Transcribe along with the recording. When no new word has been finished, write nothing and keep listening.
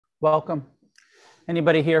Welcome.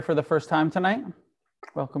 Anybody here for the first time tonight?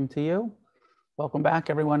 Welcome to you. Welcome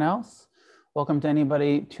back, everyone else. Welcome to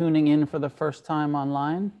anybody tuning in for the first time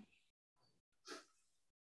online.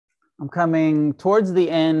 I'm coming towards the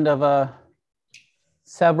end of a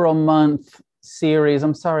several-month series.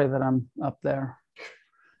 I'm sorry that I'm up there.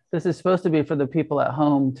 This is supposed to be for the people at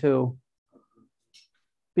home to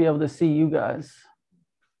be able to see you guys,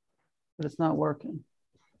 but it's not working.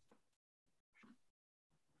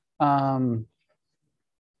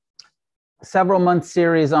 Several-month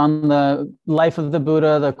series on the life of the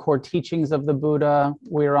Buddha, the core teachings of the Buddha.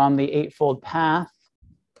 We're on the Eightfold Path.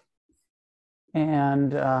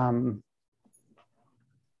 And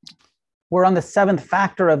we're on the seventh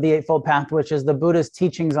factor of the Eightfold Path, which is the Buddha's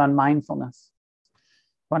teachings on mindfulness.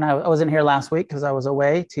 When I wasn't here last week because I was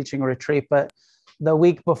away teaching a retreat, but the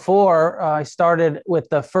week before, I started with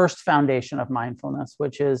the first foundation of mindfulness,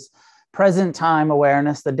 which is present time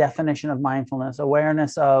awareness, the definition of mindfulness,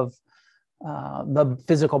 awareness of the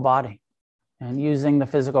physical body, and using the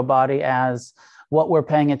physical body as what we're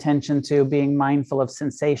paying attention to, being mindful of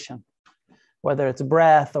sensation, whether it's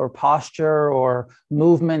breath or posture or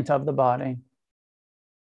movement of the body.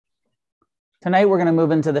 Tonight, we're going to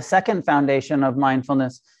move into the second foundation of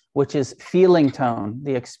mindfulness, which is feeling tone,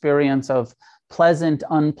 the experience of pleasant,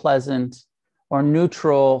 unpleasant, or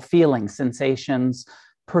neutral feelings, sensations,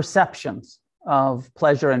 perceptions of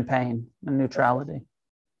pleasure and pain and neutrality.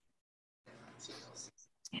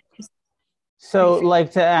 So I'd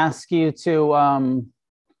like to ask you to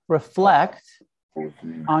reflect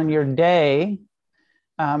on your day.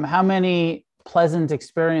 How many pleasant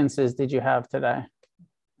experiences did you have today?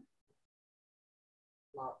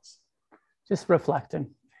 Lots. Just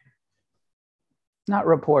reflecting, not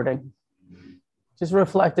reporting. Just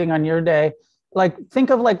reflecting on your day. Like,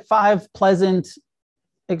 think of like 5 pleasant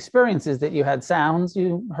experiences that you had. Sounds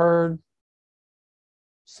you heard,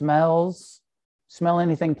 smells. Smell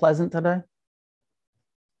anything pleasant today?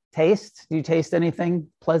 Taste, do you taste anything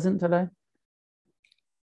pleasant today?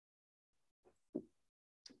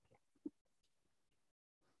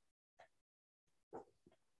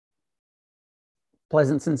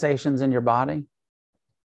 Pleasant sensations in your body.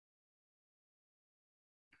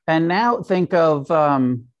 And now think of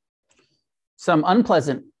some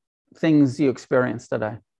unpleasant things you experienced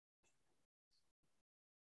today.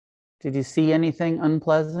 Did you see anything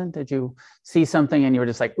unpleasant? Did you see something and you were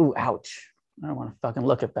just like, ooh, ouch. I don't want to fucking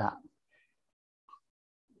look at that.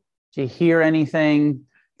 Did you hear anything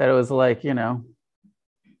that it was like, you know,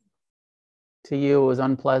 to you it was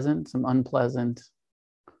unpleasant, some unpleasant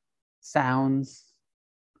sounds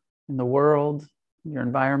in the world, your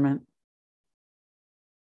environment?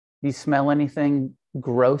 Do you smell anything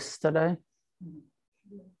gross today?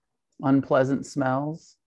 Unpleasant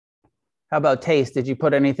smells? How about taste? Did you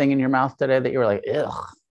put anything in your mouth today that you were like, ugh,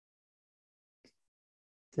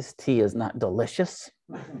 this tea is not delicious?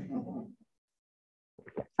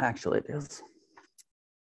 Actually, it is.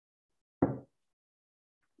 How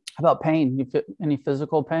about pain? You feel any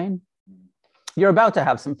physical pain? You're about to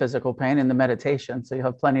have some physical pain in the meditation, so you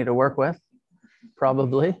have plenty to work with,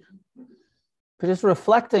 probably. But just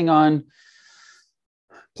reflecting on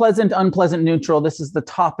pleasant, unpleasant, neutral. This is the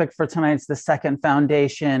topic for tonight. It's the second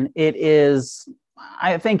foundation. It is,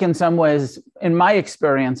 I think in some ways, in my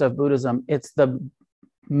experience of Buddhism, it's the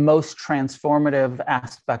most transformative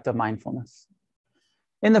aspect of mindfulness.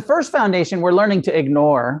 In the first foundation, we're learning to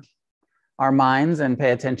ignore our minds and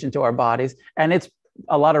pay attention to our bodies. And it's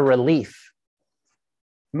a lot of relief.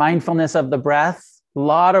 Mindfulness of the breath, a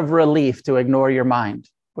lot of relief to ignore your mind,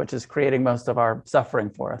 which is creating most of our suffering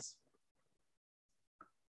for us.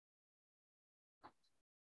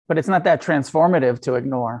 But it's not that transformative to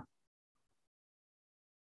ignore.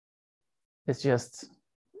 It's just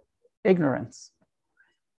ignorance.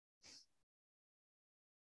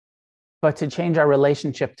 But to change our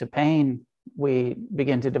relationship to pain, we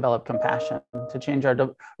begin to develop compassion. To change our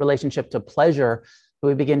relationship to pleasure,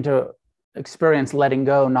 we begin to experience letting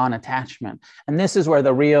go, non-attachment. And this is where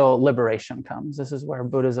the real liberation comes. This is where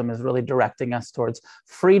Buddhism is really directing us towards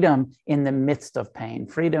freedom in the midst of pain,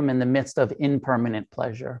 freedom in the midst of impermanent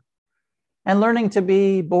pleasure, and learning to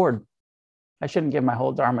be bored. I shouldn't give my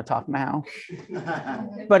whole Dharma talk now,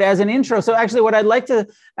 but as an intro. So actually what I'd like to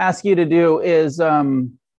ask you to do is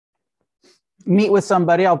meet with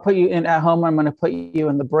somebody. I'll put you in at home. I'm going to put you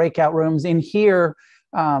in the breakout rooms in here.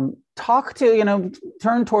 Talk to,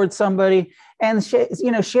 turn towards somebody and,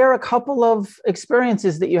 share a couple of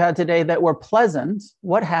experiences that you had today that were pleasant.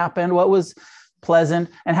 What happened? What was pleasant?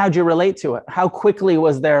 And how'd you relate to it? How quickly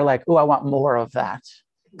was there like, oh, I want more of that?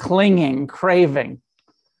 Clinging, craving.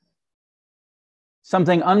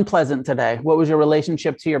 Something unpleasant today. What was your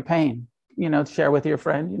relationship to your pain? Share with your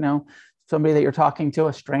friend, somebody that you're talking to,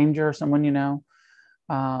 a stranger, someone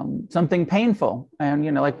something painful.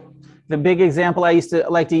 And, like the big example I used to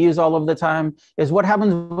like to use all of the time is what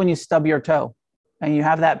happens when you stub your toe and you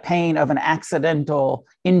have that pain of an accidental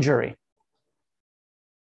injury.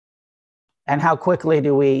 And how quickly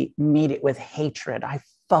do we meet it with hatred? I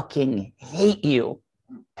fucking hate you,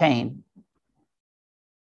 pain,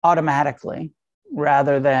 automatically,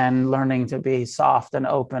 rather than learning to be soft and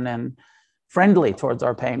open and friendly towards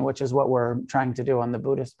our pain, which is what we're trying to do on the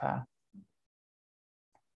Buddhist path.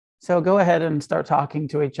 So go ahead and start talking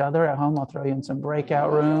to each other at home. I'll throw you in some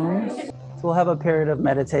breakout rooms. So we'll have a period of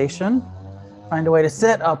meditation. Find a way to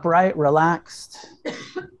sit upright, relaxed.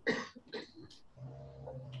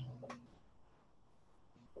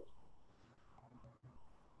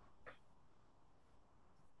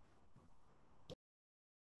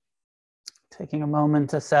 Taking a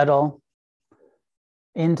moment to settle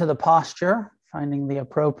into the posture, finding the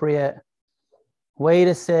appropriate way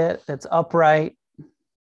to sit that's upright,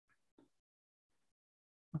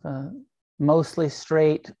 with a mostly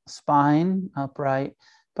straight spine, upright,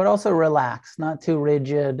 but also relaxed, not too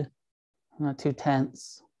rigid, not too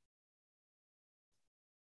tense.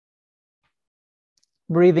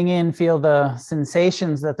 Breathing in, feel the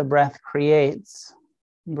sensations that the breath creates.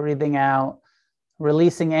 Breathing out,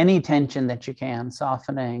 releasing any tension that you can,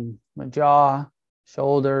 softening the jaw,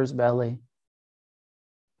 shoulders, belly.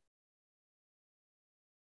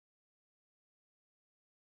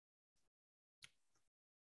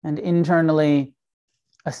 And internally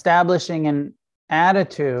establishing an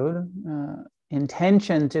attitude,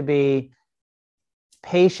 intention to be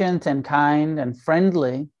patient and kind and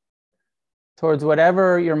friendly towards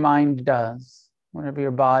whatever your mind does, whatever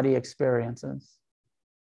your body experiences.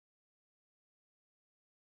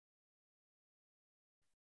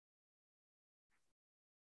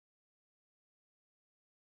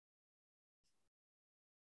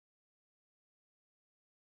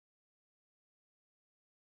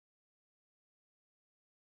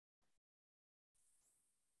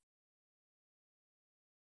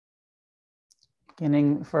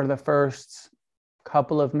 Beginning for the first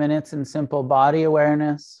couple of minutes in simple body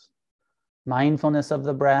awareness, mindfulness of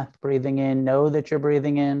the breath, breathing in, know that you're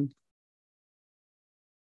breathing in.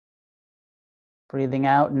 Breathing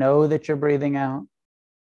out, know that you're breathing out.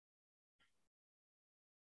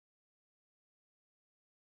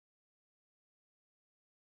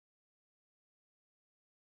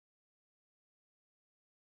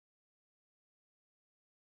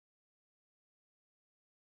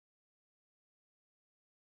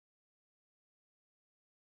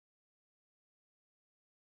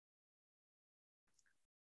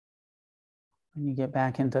 When you get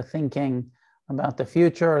back into thinking about the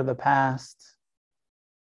future or the past,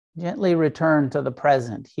 gently return to the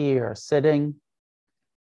present here, sitting,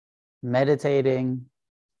 meditating.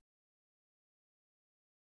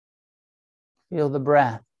 Feel the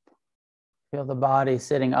breath, feel the body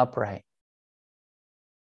sitting upright.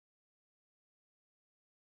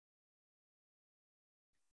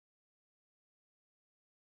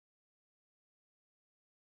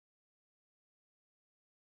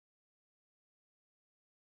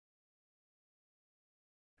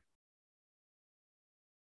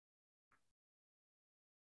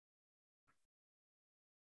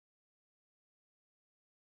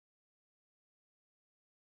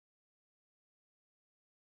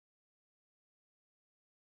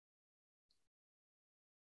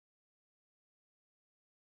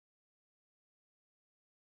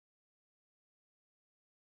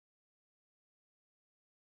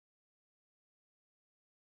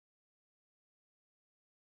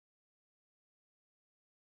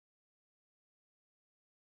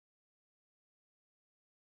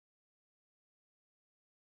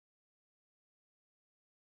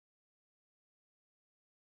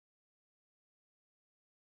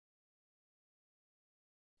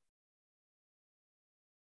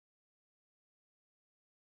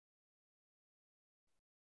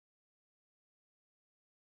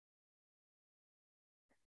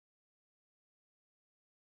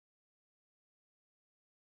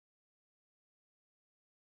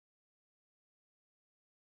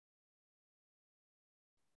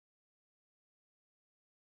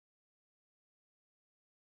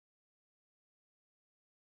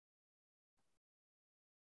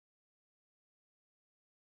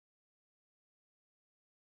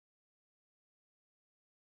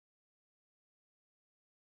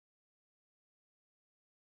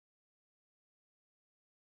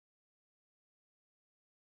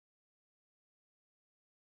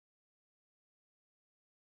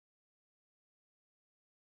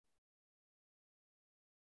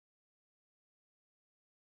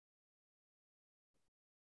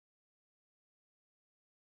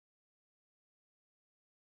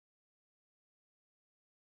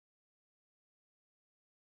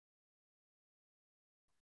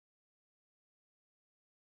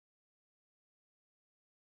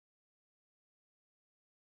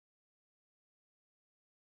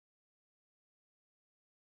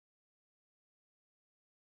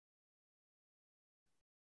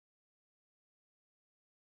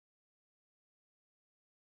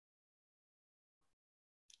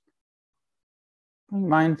 Bring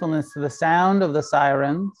mindfulness to the sound of the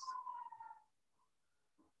sirens.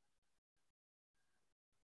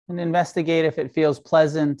 And investigate if it feels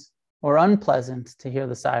pleasant or unpleasant to hear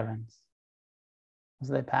the sirens as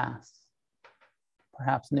they pass.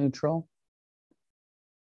 Perhaps neutral.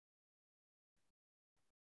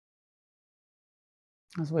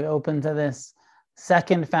 As we open to this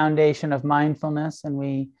second foundation of mindfulness, and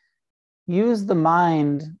we use the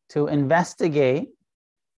mind to investigate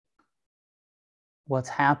what's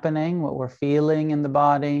happening, what we're feeling in the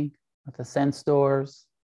body, with the sense doors,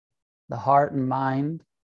 the heart and mind.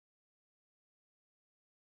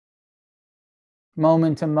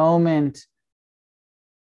 Moment to moment,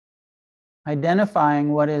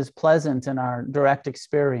 identifying what is pleasant in our direct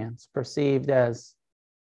experience, perceived as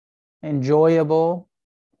enjoyable,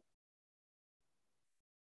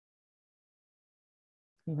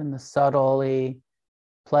 even the subtly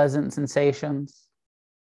pleasant sensations.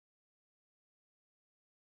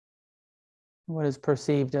 What is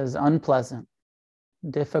perceived as unpleasant,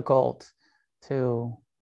 difficult to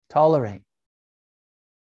tolerate.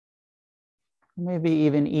 Maybe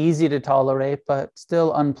even easy to tolerate, but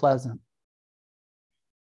still unpleasant,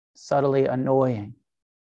 subtly annoying.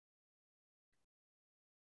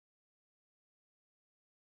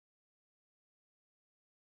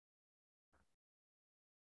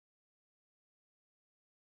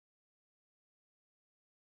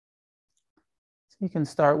 So you can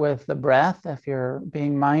start with the breath. If you're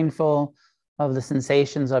being mindful of the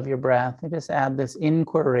sensations of your breath, you just add this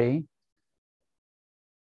inquiry.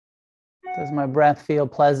 Does my breath feel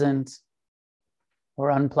pleasant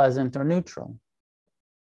or unpleasant or neutral?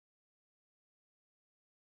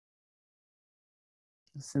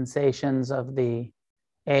 The sensations of the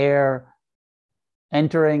air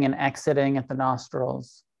entering and exiting at the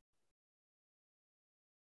nostrils.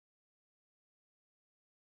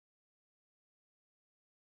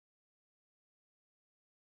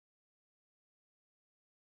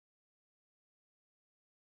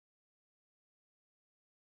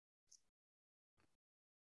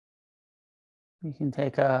 You can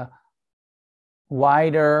take a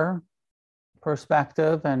wider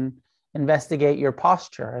perspective and investigate your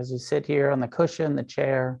posture as you sit here on the cushion, the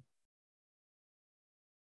chair.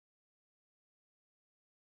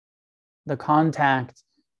 The contact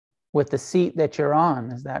with the seat that you're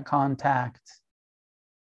on, is that contact,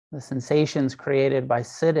 the sensations created by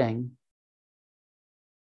sitting,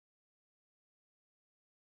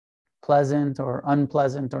 pleasant or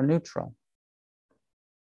unpleasant or neutral?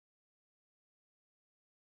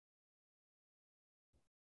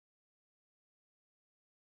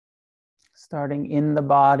 Starting in the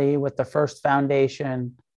body with the first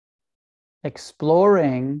foundation,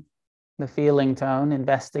 exploring the feeling tone,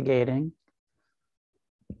 investigating.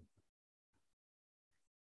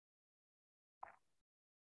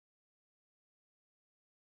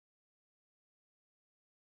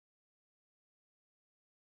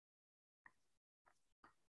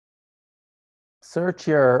 Search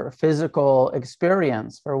your physical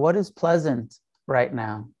experience for what is pleasant right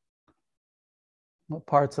now. What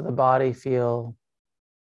parts of the body feel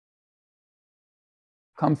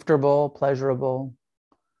comfortable, pleasurable?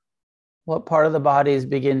 What part of the bodies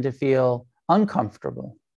begin to feel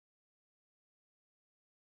uncomfortable,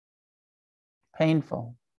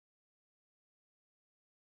 painful?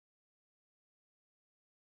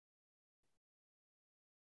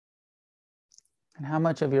 And how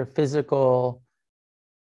much of your physical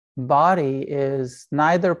body is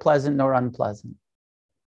neither pleasant nor unpleasant?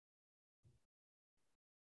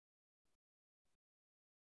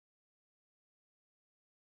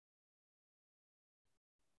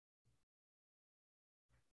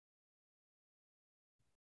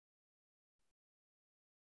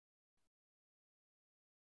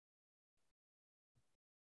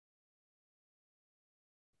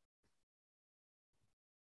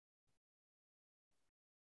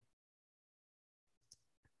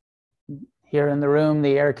 Here in the room,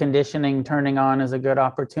 the air conditioning turning on is a good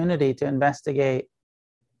opportunity to investigate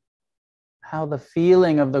how the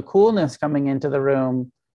feeling of the coolness coming into the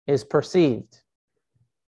room is perceived.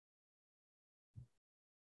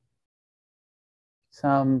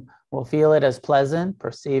 Some will feel it as pleasant,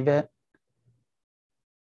 perceive it.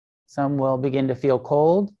 Some will begin to feel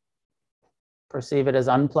cold, perceive it as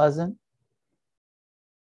unpleasant.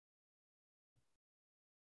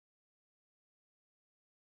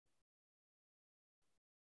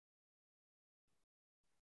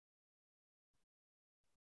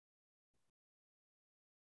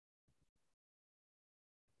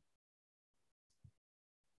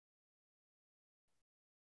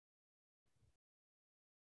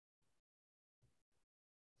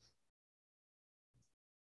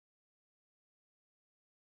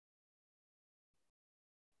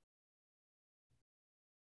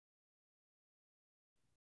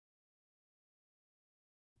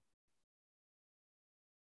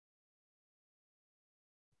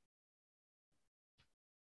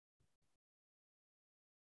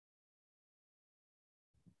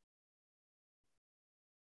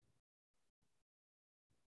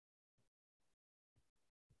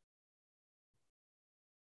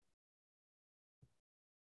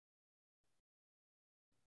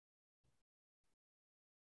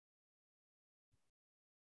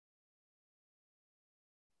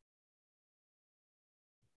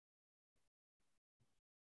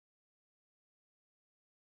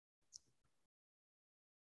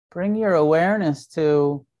 bring your awareness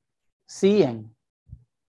to seeing.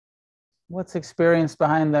 What's experienced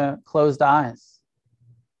behind the closed eyes?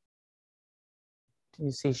 Do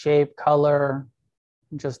you see shape, color,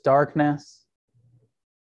 just darkness?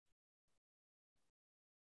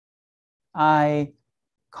 Eye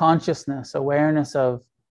consciousness, awareness of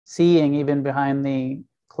seeing even behind the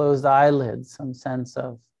closed eyelids, some sense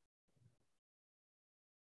of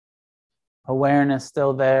awareness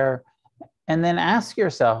still there. And then ask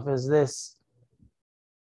yourself, is this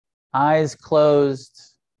eyes closed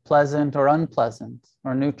pleasant or unpleasant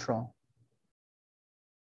or neutral?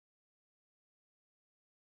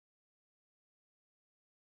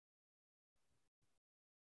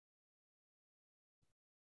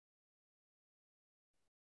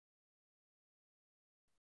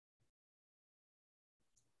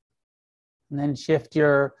 And then shift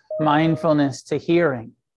your mindfulness to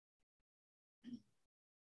hearing.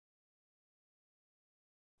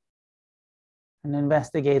 And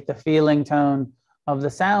investigate the feeling tone of the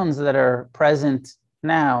sounds that are present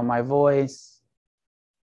now, my voice,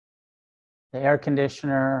 the air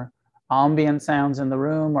conditioner, ambient sounds in the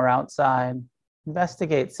room or outside.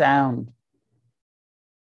 Investigate sound.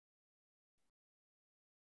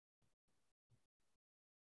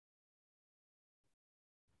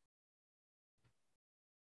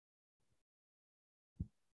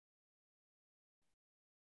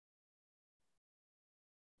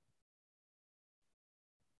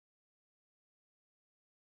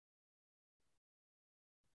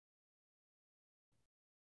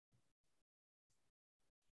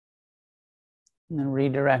 And then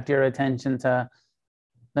redirect your attention to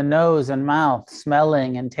the nose and mouth,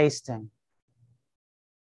 smelling and tasting.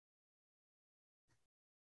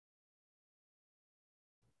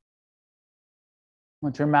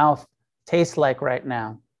 What your mouth tastes like right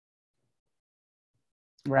now.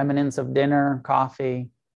 Remnants of dinner, coffee.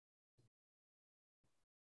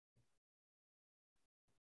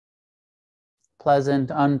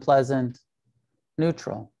 Pleasant, unpleasant,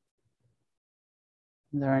 neutral.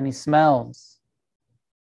 Are there any smells?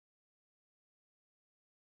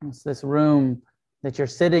 What's this room that you're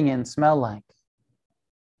sitting in smell like?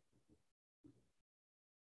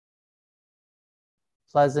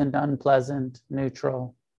 Pleasant, unpleasant,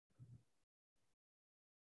 neutral.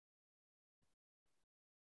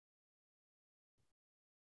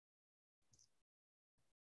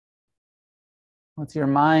 What's your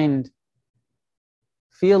mind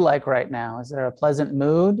feel like right now? Is there a pleasant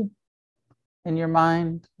mood in your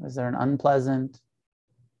mind? Is there an unpleasant?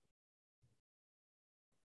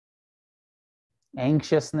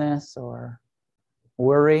 Anxiousness or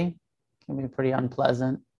worry can be pretty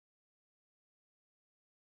unpleasant.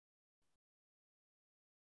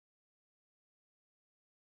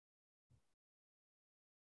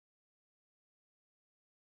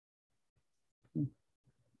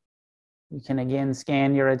 You can again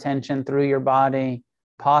scan your attention through your body,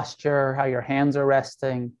 posture, how your hands are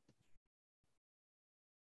resting.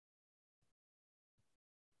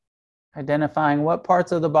 Identifying what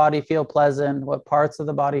parts of the body feel pleasant, what parts of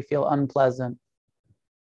the body feel unpleasant.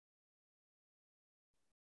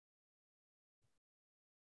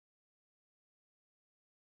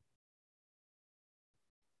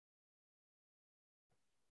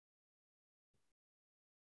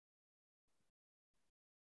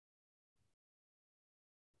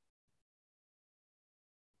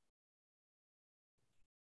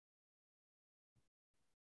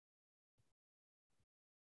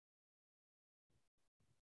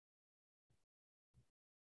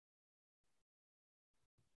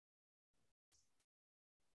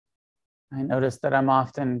 I notice that I'm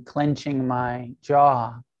often clenching my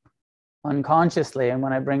jaw unconsciously, and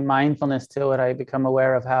when I bring mindfulness to it, I become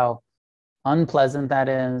aware of how unpleasant that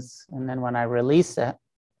is, and then when I release it,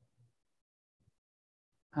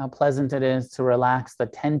 how pleasant it is to relax the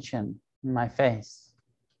tension in my face.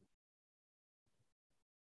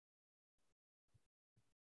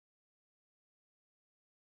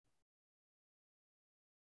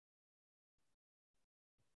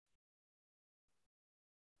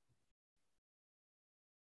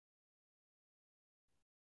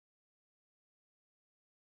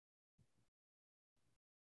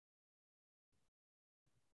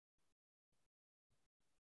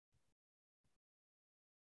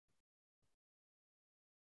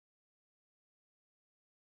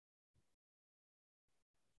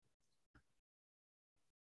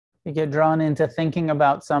 You get drawn into thinking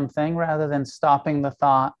about something rather than stopping the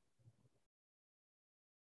thought.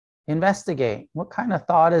 Investigate. What kind of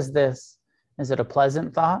thought is this? Is it a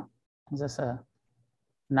pleasant thought? Is this a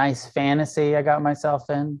nice fantasy I got myself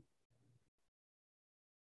in?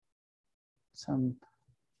 Some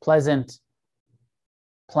pleasant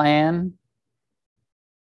plan?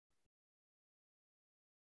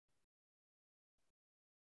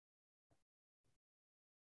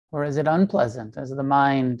 Or is it unpleasant? Is the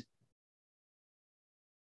mind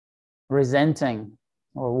resenting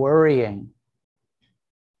or worrying?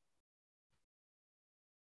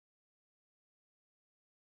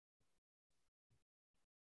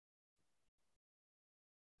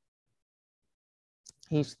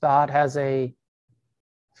 Each thought has a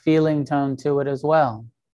feeling tone to it as well.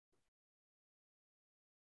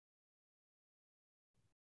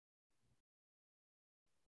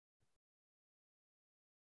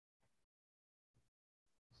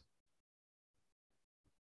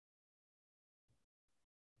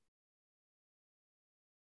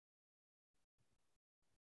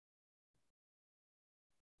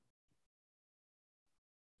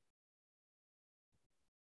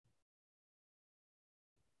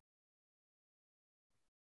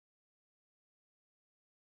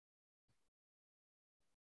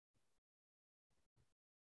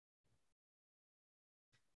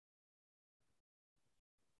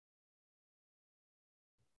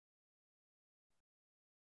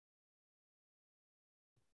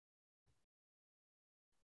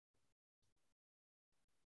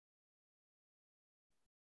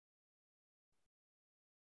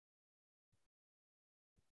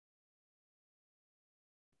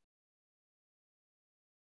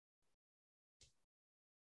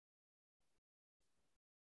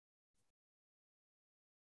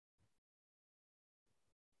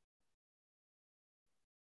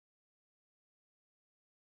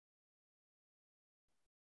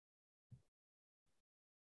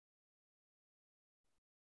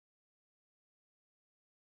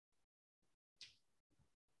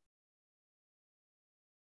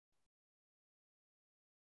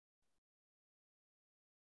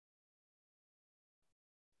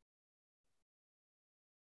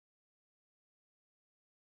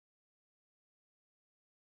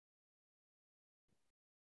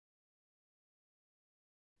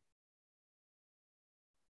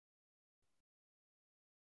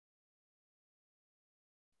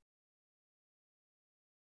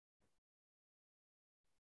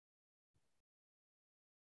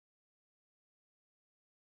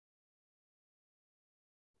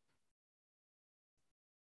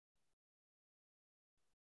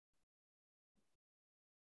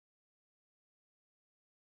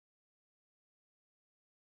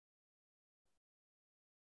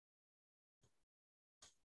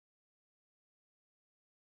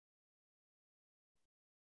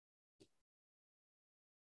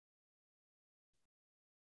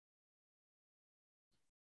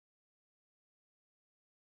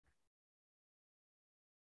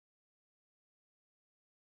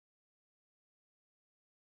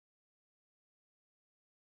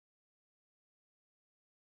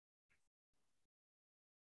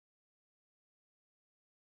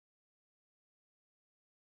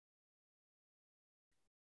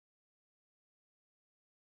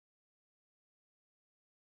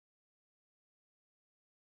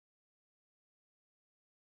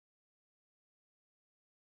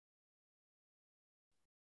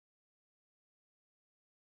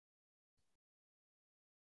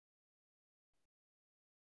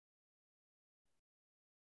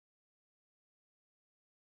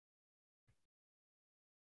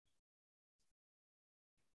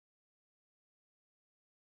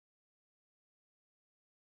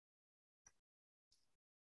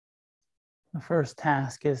 The first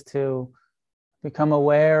task is to become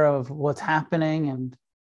aware of what's happening and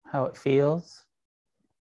how it feels.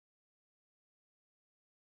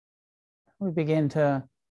 We begin to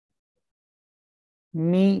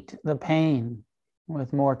meet the pain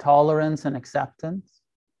with more tolerance and acceptance.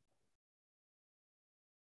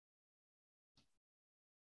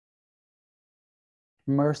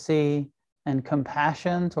 Mercy and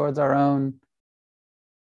compassion towards our own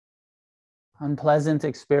unpleasant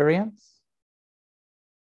experience.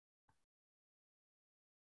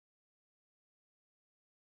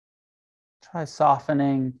 Try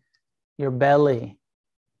softening your belly,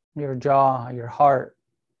 your jaw, your heart,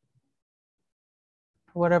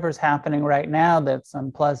 whatever's happening right now that's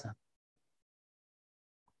unpleasant,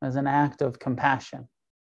 as an act of compassion.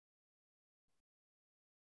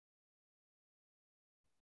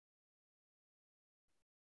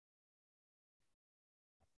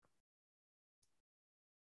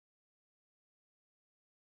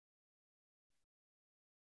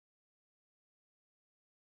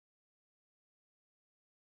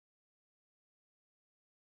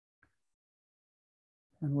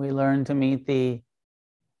 And we learn to meet the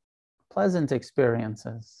pleasant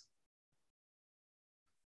experiences.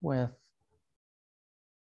 with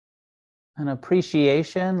an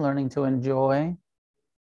appreciation, learning to enjoy,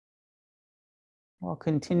 while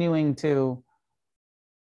continuing to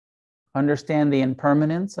understand the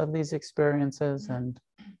impermanence of these experiences and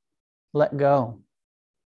let go.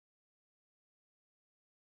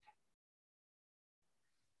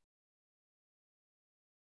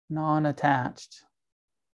 Non-attached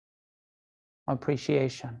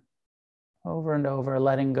appreciation, over and over,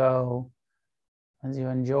 letting go as you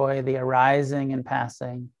enjoy the arising and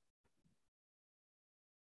passing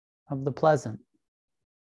of the pleasant.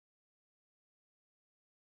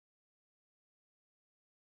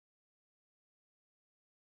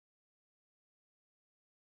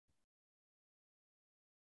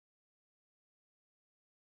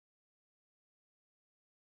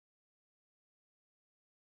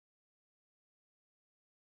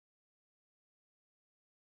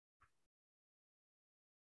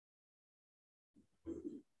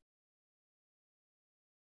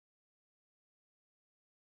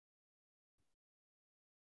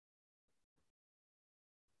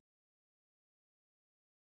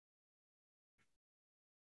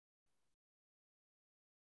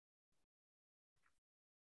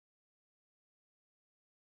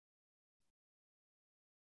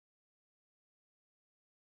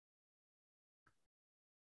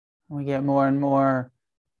 We get more and more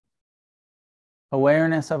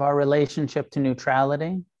awareness of our relationship to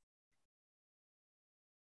neutrality.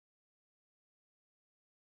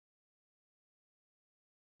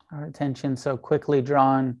 Our attention so quickly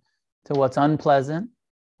drawn to what's unpleasant,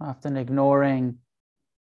 often ignoring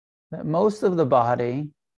that most of the body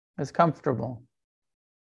is comfortable.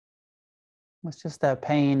 It's just that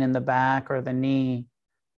pain in the back or the knee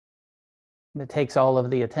that takes all of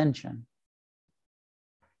the attention.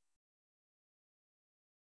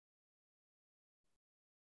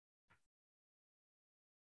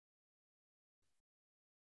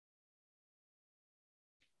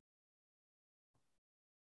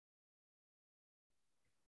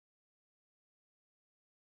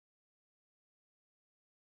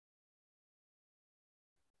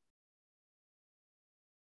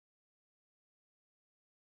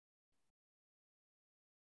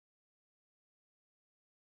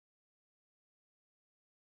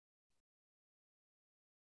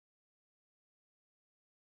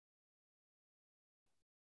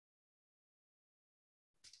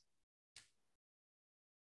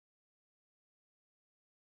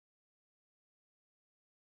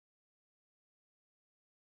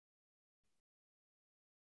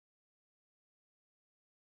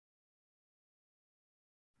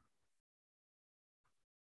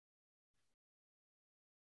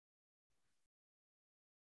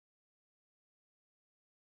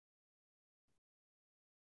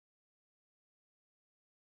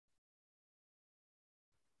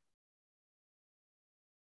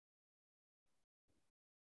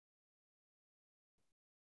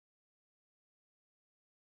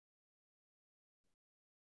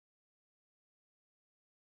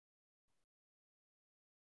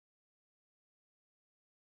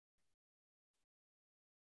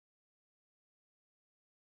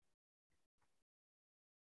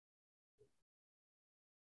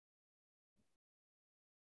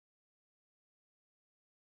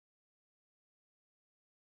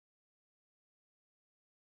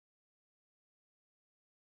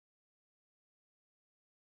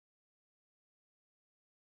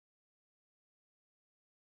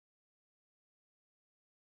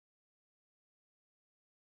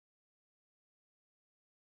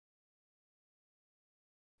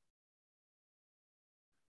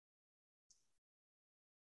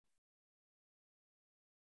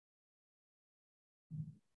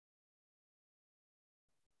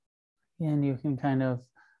 And you can kind of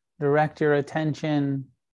direct your attention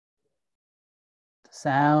to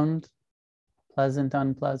sound, pleasant,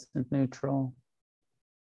 unpleasant, neutral,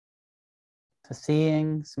 to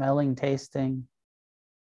seeing, smelling, tasting,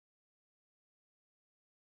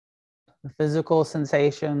 the physical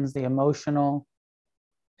sensations, the emotional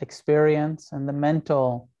experience, and the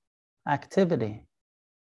mental activity.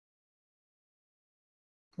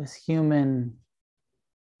 This human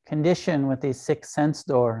condition with these 6 sense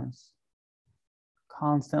doors,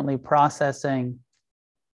 constantly processing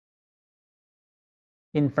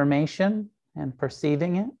information and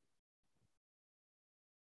perceiving it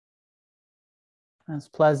as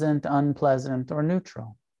pleasant, unpleasant, or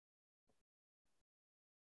neutral.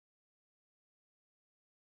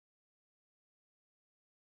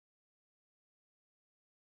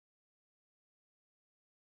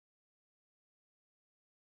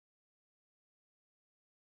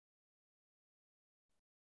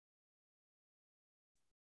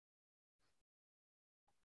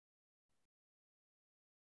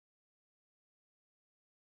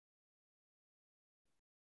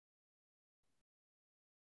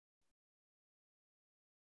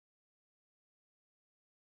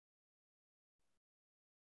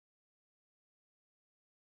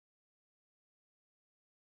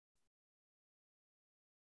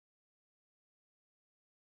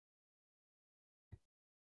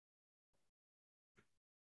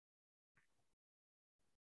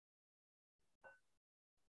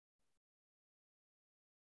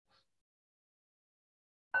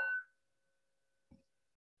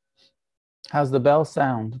 How's the bell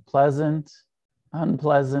sound? Pleasant,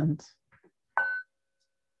 unpleasant,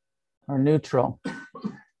 or neutral? If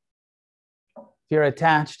you're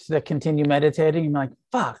attached to continue meditating, you're like,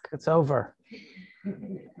 fuck, it's over.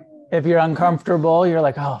 If you're uncomfortable, you're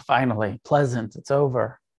like, oh, finally, pleasant, it's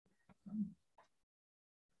over.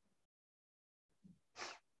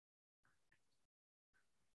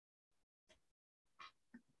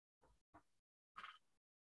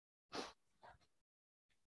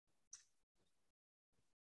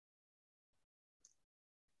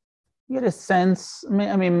 You get a sense,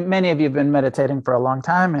 I mean, many of you have been meditating for a long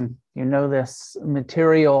time and you know this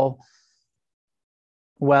material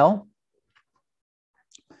well.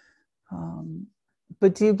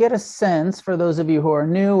 But do you get a sense, for those of you who are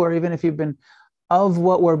new, or even if you've been, of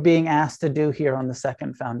what we're being asked to do here on the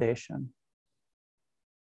second foundation?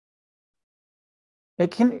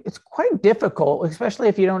 It's quite difficult, especially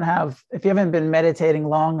if you haven't been meditating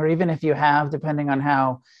long, or even if you have, depending on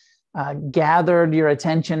how gathered your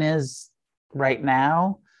attention is right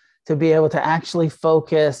now, to be able to actually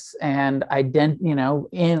focus and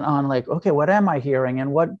in on like, okay, what am I hearing,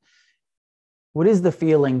 and what is the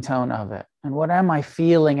feeling tone of it, and what am I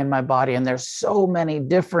feeling in my body? And there's so many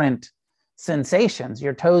different sensations.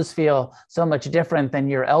 Your toes feel so much different than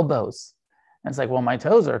your elbows. And it's like, well, my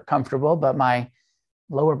toes are comfortable, but my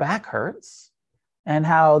lower back hurts. And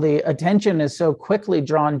how the attention is so quickly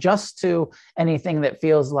drawn just to anything that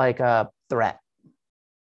feels like a threat.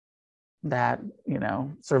 That,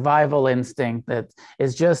 survival instinct that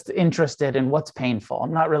is just interested in what's painful.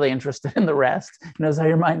 I'm not really interested in the rest. Notice how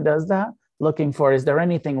your mind does that? Looking for, is there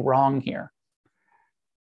anything wrong here?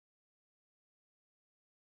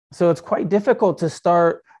 So it's quite difficult to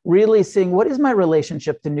start really seeing, what is my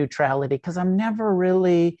relationship to neutrality? Because I'm never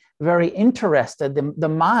really very interested. The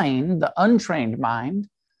mind, the untrained mind,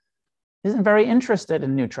 isn't very interested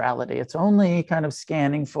in neutrality. It's only kind of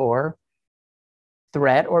scanning for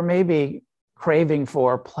threat, or maybe craving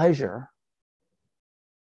for pleasure.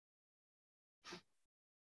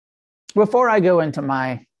 Before I go into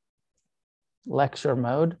my lecture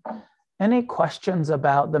mode, any questions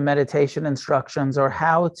about the meditation instructions, or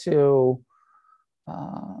how to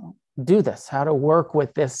do this, how to work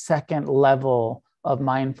with this second level of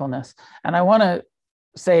mindfulness? And I want to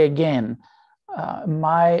say again,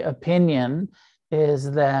 my opinion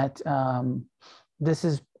is that this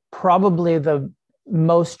is probably the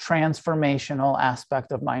most transformational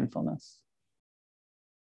aspect of mindfulness.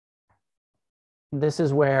 This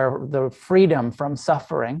is where the freedom from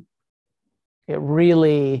suffering, it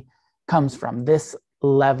really comes from this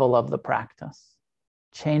level of the practice,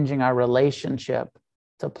 changing our relationship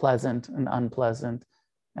to pleasant and unpleasant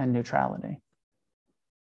and neutrality.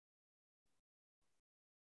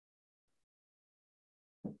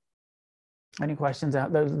 Any questions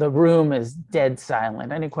out? The room is dead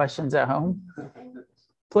silent. Any questions at home?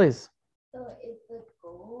 Please. So is the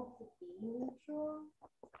goal to be neutral?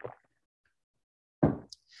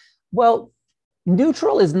 Well,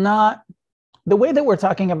 neutral is not the way that we're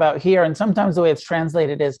talking about here, and sometimes the way it's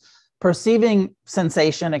translated is perceiving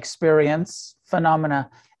sensation, experience, phenomena.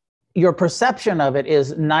 Your perception of it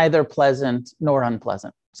is neither pleasant nor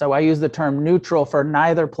unpleasant. So I use the term neutral for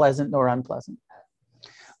neither pleasant nor unpleasant,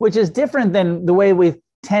 which is different than the way we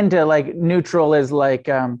tend to, like, neutral is like,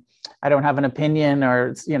 I don't have an opinion,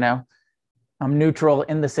 or, I'm neutral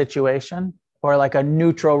in the situation, or like a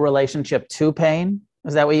neutral relationship to pain.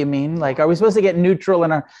 Is that what you mean? Like, are we supposed to get neutral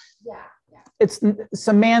in our... Yeah. It's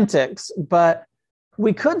semantics, but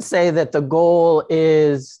we could say that the goal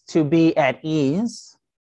is to be at ease,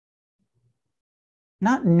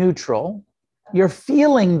 not neutral. You're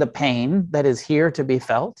feeling the pain that is here to be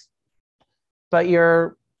felt, but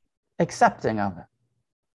you're accepting of it.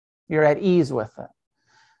 You're at ease with it.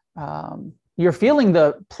 You're feeling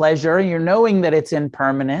the pleasure, you're knowing that it's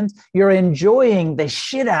impermanent, you're enjoying the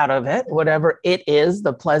shit out of it, whatever it is,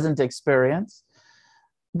 the pleasant experience.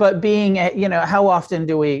 But being at, how often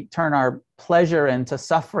do we turn our pleasure into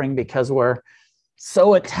suffering because we're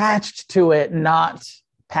so attached to it not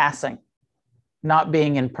passing, not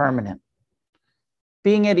being impermanent?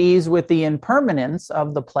 Being at ease with the impermanence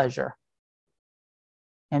of the pleasure,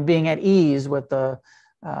 and being at ease with the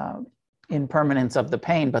impermanence of the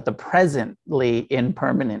pain, but the presently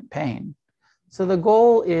impermanent pain. So the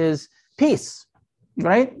goal is peace,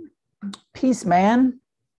 right? Peace, man.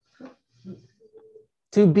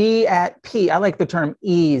 To be at peace. I like the term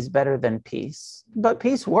ease better than peace, but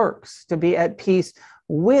peace works. To be at peace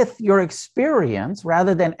with your experience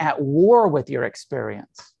rather than at war with your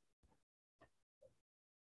experience,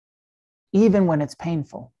 even when it's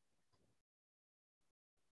painful,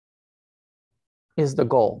 is the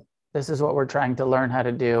goal. This is what we're trying to learn how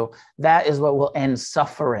to do. That is what will end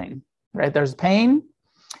suffering, right? There's pain,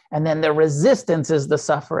 and then the resistance is the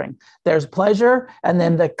suffering. There's pleasure, and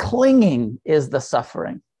then the clinging is the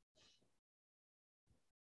suffering.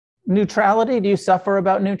 Neutrality, do you suffer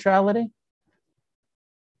about neutrality?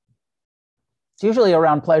 It's usually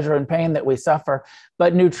around pleasure and pain that we suffer,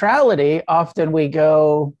 but neutrality, often we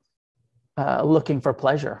go looking for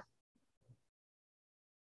pleasure.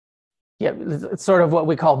 Yeah, it's sort of what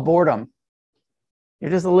we call boredom.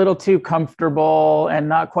 You're just a little too comfortable and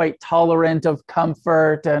not quite tolerant of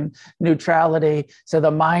comfort and neutrality. So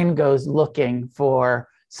the mind goes looking for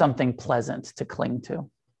something pleasant to cling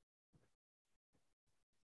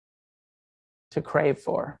to crave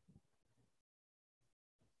for.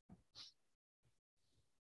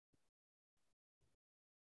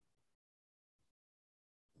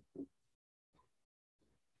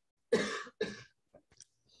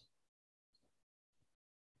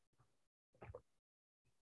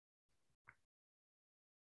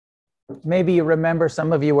 Maybe you remember,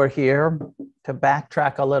 some of you were here, to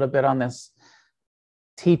backtrack a little bit on this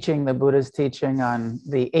teaching, the Buddha's teaching on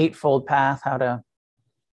the Eightfold Path, how to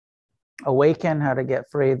awaken, how to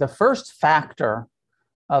get free. The first factor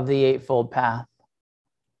of the Eightfold Path,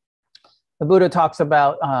 the Buddha talks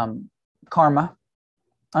about karma,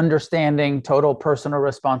 understanding total personal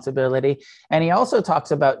responsibility, and he also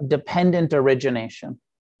talks about dependent origination.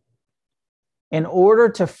 In order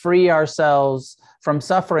to free ourselves from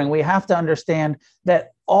suffering, we have to understand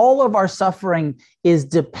that all of our suffering is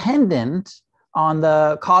dependent on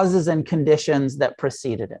the causes and conditions that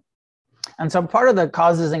preceded it. And so part of the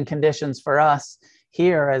causes and conditions for us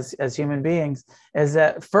here as human beings is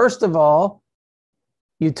that, first of all,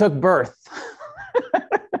 you took birth.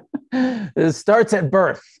 It starts at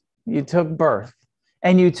birth. You took birth.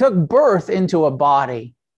 And you took birth into a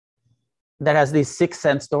body that has these 6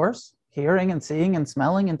 sense doors: hearing and seeing and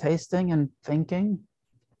smelling and tasting and thinking,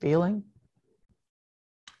 feeling.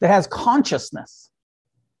 That has consciousness.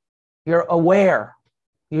 You're aware.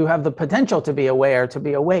 You have the potential to be aware, to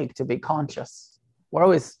be awake, to be conscious. We're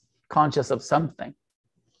always conscious of something.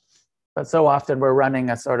 But so often we're running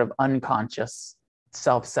a sort of unconscious,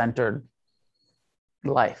 self-centered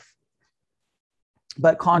life.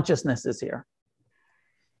 But consciousness is here.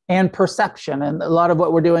 And perception. And a lot of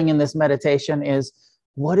what we're doing in this meditation is,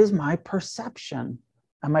 what is my perception?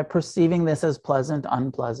 Am I perceiving this as pleasant,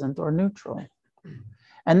 unpleasant, or neutral?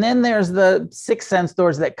 And then there's the 6 sense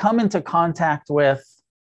doors that come into contact with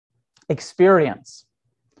experience.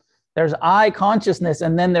 There's eye consciousness,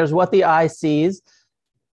 and then there's what the eye sees.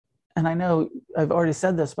 And I know I've already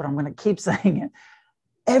said this, but I'm going to keep saying it.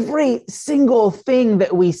 Every single thing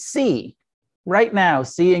that we see right now,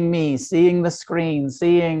 seeing me, seeing the screen,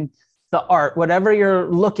 seeing the art, whatever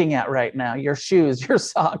you're looking at right now, your shoes, your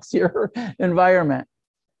socks, your environment,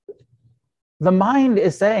 the mind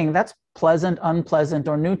is saying that's pleasant, unpleasant,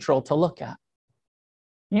 or neutral to look at.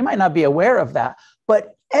 You might not be aware of that,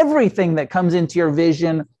 but everything that comes into your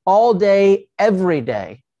vision all day, every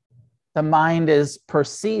day, the mind is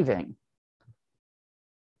perceiving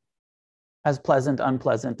as pleasant,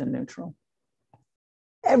 unpleasant, and neutral.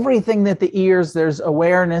 Everything that the ears, there's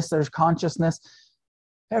awareness, there's consciousness,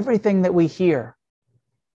 everything that we hear.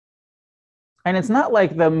 And it's not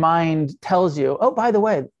like the mind tells you, oh, by the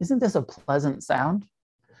way, isn't this a pleasant sound?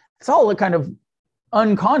 It's all kind of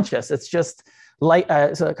unconscious. It's just like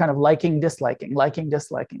so kind of liking, disliking, liking,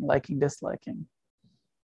 disliking, liking, disliking.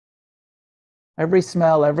 Every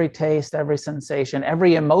smell, every taste, every sensation,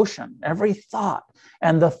 every emotion, every thought.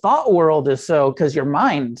 And the thought world is so, because your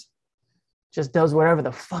mind just does whatever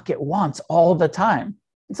the fuck it wants all the time.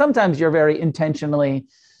 And sometimes you're very intentionally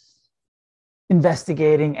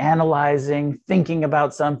investigating, analyzing, thinking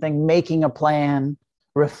about something, making a plan,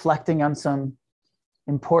 reflecting on some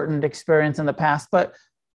important experience in the past. But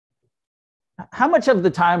how much of the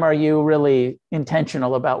time are you really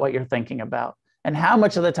intentional about what you're thinking about? And how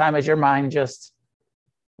much of the time is your mind just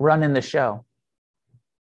running the show?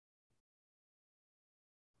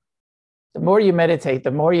 The more you meditate,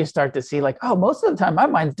 the more you start to see, like, oh, most of the time my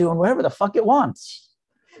mind's doing whatever the fuck it wants.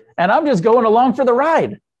 And I'm just going along for the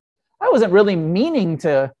ride. I wasn't really meaning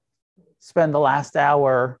to spend the last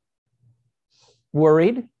hour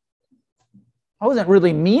worried. I wasn't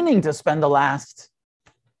really meaning to spend the last,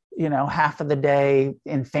 half of the day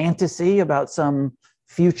in fantasy about some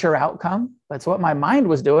future outcome. That's what my mind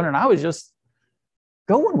was doing, and I was just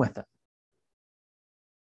going with it.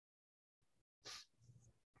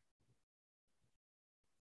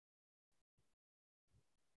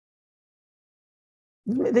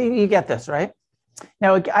 You get this, right?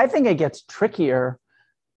 Now, I think it gets trickier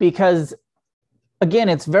because again,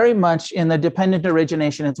 it's very much in the dependent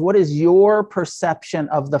origination. It's what is your perception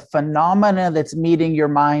of the phenomena that's meeting your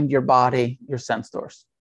mind, your body, your sense doors.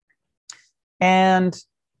 And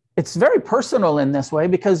it's very personal in this way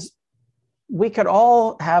because we could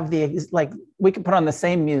all have we could put on the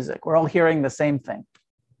same music. We're all hearing the same thing.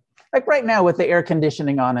 Like right now with the air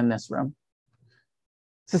conditioning on in this room.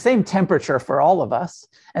 It's the same temperature for all of us.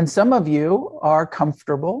 And some of you are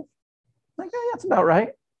comfortable. Like, yeah, that's about right.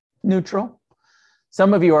 Neutral.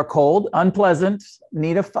 Some of you are cold, unpleasant,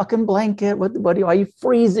 need a fucking blanket. Are you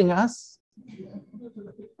freezing us?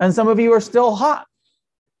 And some of you are still hot.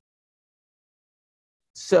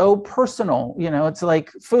 So personal, it's like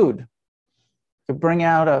food. You bring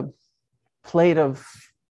out a plate of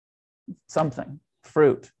something,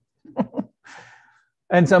 fruit.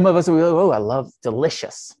 And some of us will be like, oh, I love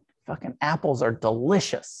delicious. Fucking apples are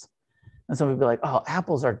delicious. And some will be like, oh,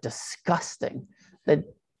 apples are disgusting. The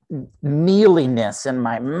mealiness in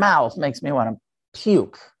my mouth makes me want to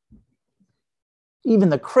puke. Even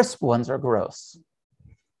the crisp ones are gross.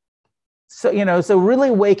 So, so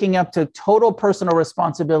really waking up to total personal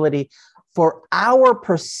responsibility for our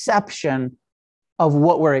perception of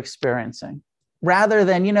what we're experiencing, rather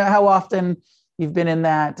than, how often you've been in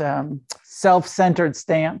that self-centered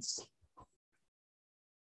stance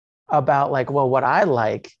about like, well, what I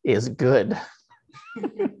like is good,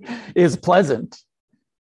 is pleasant.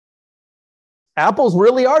 Apples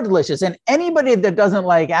really are delicious. And anybody that doesn't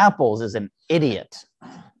like apples is an idiot.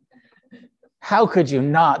 How could you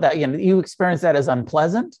not? That you experience that as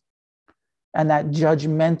unpleasant and that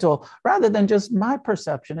judgmental, rather than just my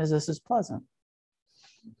perception is this is pleasant.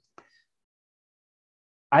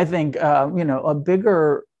 I think, a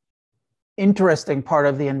bigger interesting part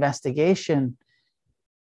of the investigation,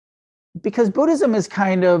 because Buddhism is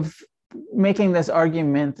kind of making this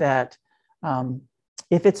argument that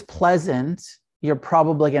if it's pleasant, you're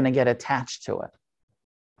probably going to get attached to it.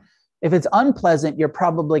 If it's unpleasant, you're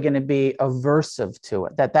probably going to be aversive to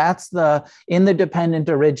it. That's in the dependent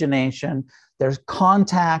origination, there's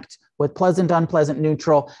contact with pleasant, unpleasant,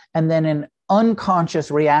 neutral, and then an unconscious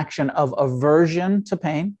reaction of aversion to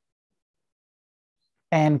pain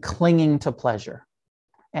and clinging to pleasure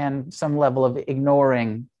and some level of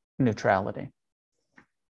ignoring neutrality.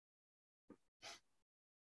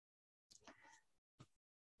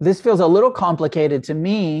 This feels a little complicated to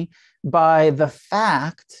me by the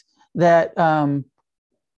fact that on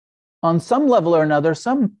some level or another,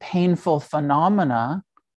 some painful phenomena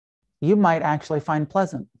you might actually find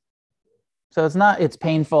pleasant. So it's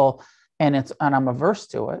painful and I'm averse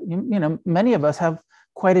to it. Many of us have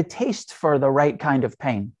quite a taste for the right kind of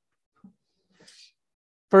pain.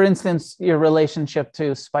 For instance, your relationship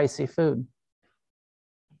to spicy food.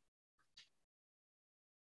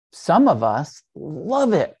 Some of us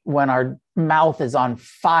love it when our mouth is on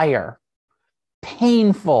fire,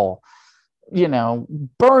 painful,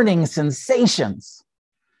 burning sensations.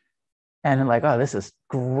 And like, oh, this is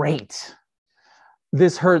great.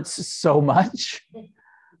 This hurts so much.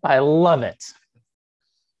 I love it.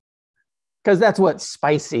 Because that's what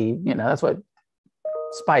spicy, that's what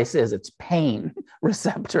spice is. It's pain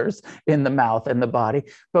receptors in the mouth and the body,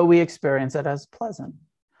 but we experience it as pleasant.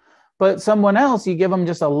 But someone else, you give them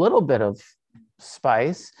just a little bit of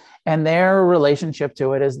spice and their relationship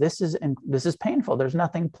to it is this is painful. There's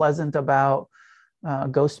nothing pleasant about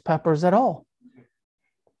ghost peppers at all.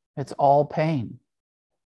 It's all pain.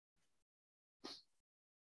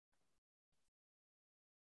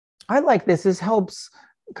 I like this. This helps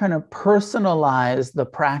kind of personalize the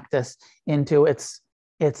practice into it's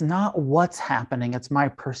not what's happening, it's my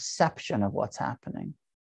perception of what's happening.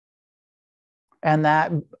 And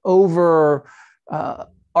that overarching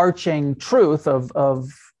truth of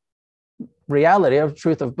reality, of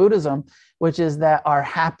truth of Buddhism, which is that our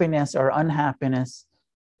happiness or unhappiness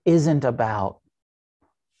isn't about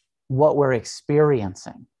what we're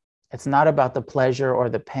experiencing. It's not about the pleasure or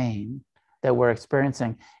the pain that we're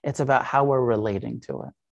experiencing. It's about how we're relating to it.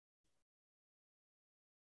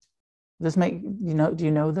 Does this make, do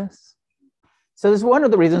you know this? So this is one of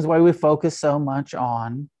the reasons why we focus so much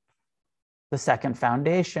on the second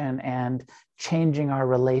foundation and changing our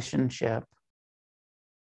relationship.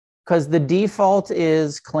 Because the default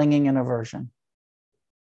is clinging and aversion.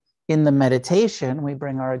 In the meditation, we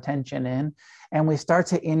bring our attention in and we start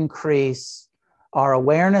to increase our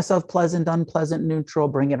awareness of pleasant, unpleasant, neutral,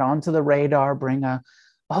 bring it onto the radar,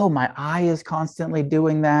 my eye is constantly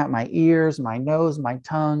doing that, my ears, my nose, my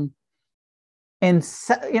tongue. And,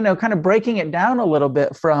 kind of breaking it down a little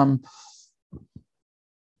bit from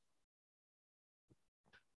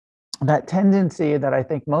that tendency that I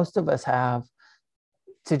think most of us have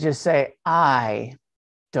to just say, I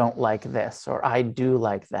don't like this, or I do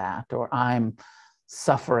like that, or I'm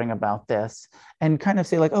suffering about this, and kind of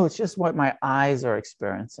say like, oh, it's just what my eyes are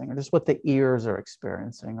experiencing, or just what the ears are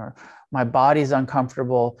experiencing, or my body's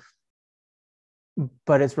uncomfortable,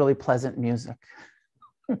 but it's really pleasant music.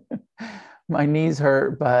 My knees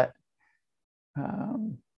hurt, but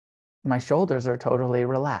my shoulders are totally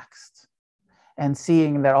relaxed. And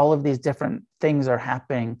seeing that all of these different things are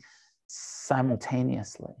happening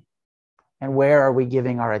simultaneously. And where are we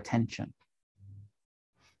giving our attention?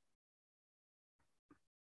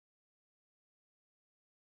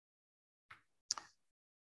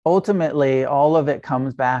 Ultimately, all of it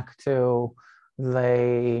comes back to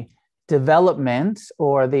the development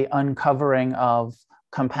or the uncovering of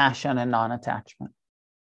compassion and non-attachment.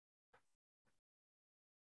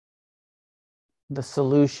 The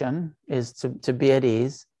solution is to be at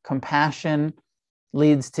ease. Compassion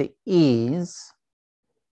leads to ease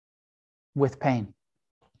with pain.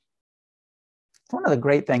 It's one of the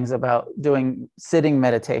great things about doing sitting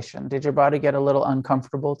meditation. Did your body get a little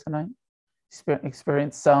uncomfortable tonight?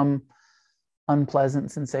 Experience some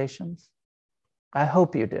unpleasant sensations? I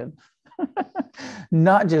hope you did.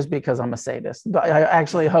 Not just because I'm a sadist, but I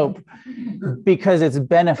actually hope because it's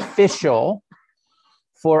beneficial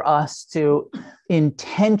for us to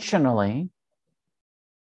intentionally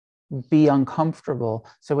be uncomfortable,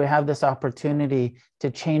 so we have this opportunity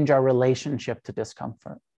to change our relationship to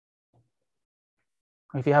discomfort.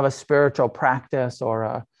 If you have a spiritual practice or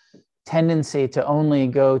a tendency to only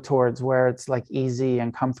go towards where it's like easy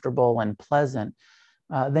and comfortable and pleasant,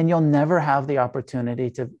 then you'll never have the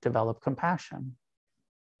opportunity to develop compassion.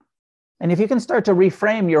 And if you can start to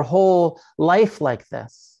reframe your whole life like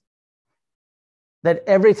this, that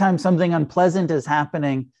every time something unpleasant is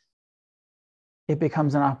happening, it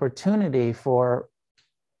becomes an opportunity for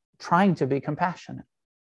trying to be compassionate,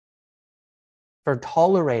 for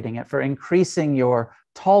tolerating it, for increasing your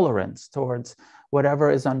tolerance towards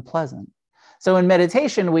whatever is unpleasant. So in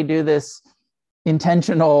meditation, we do this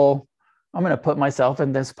intentional, I'm going to put myself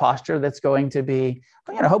in this posture that's going to be,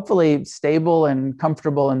 hopefully stable and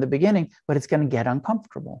comfortable in the beginning, but it's going to get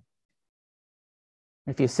uncomfortable.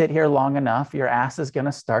 If you sit here long enough, your ass is going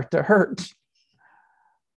to start to hurt.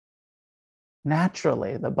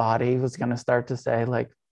 Naturally, the body was going to start to say like,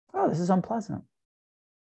 oh, this is unpleasant.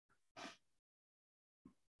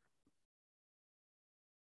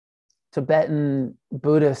 Tibetan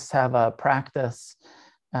Buddhists have a practice,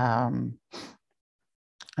 and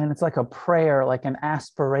it's like a prayer, like an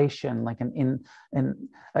aspiration, like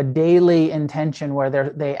a daily intention where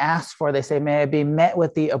they ask for, they say, may I be met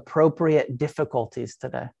with the appropriate difficulties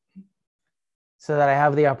today, so that I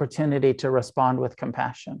have the opportunity to respond with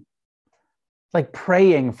compassion. Like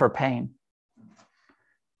praying for pain.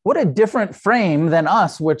 What a different frame than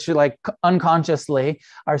us, which like unconsciously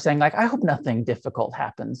are saying like, I hope nothing difficult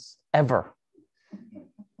happens ever.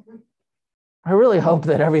 I really hope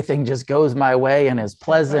that everything just goes my way and is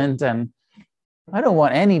pleasant, and I don't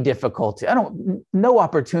want any difficulty. No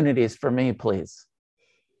opportunities for me, please.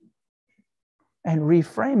 And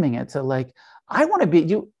reframing it to like, I want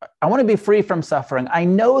to be free from suffering. I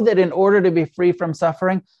know that in order to be free from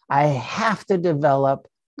suffering, I have to develop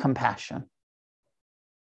compassion.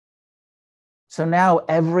 So now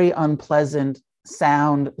every unpleasant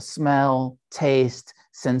sound, smell, taste,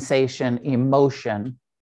 sensation, emotion,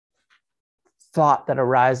 thought that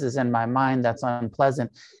arises in my mind that's unpleasant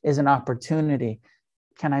is an opportunity.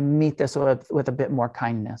 Can I meet this with a bit more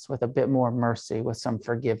kindness, with a bit more mercy, with some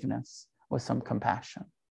forgiveness, with some compassion?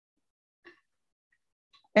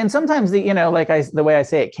 And sometimes the way I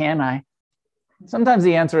say it, can I? Sometimes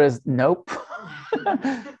the answer is nope.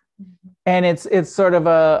 And it's sort of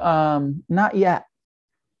a not yet.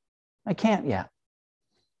 I can't yet.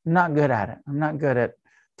 I'm not good at it. I'm not good at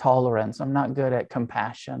tolerance. I'm not good at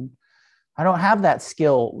compassion. I don't have that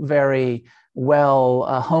skill very well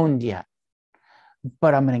honed yet,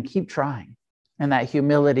 but I'm going to keep trying. And that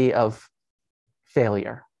humility of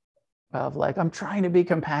failure, of like, I'm trying to be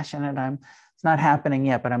compassionate. It's not happening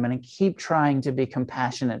yet, but I'm going to keep trying to be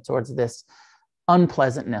compassionate towards this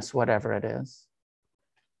unpleasantness, whatever it is.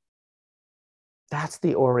 That's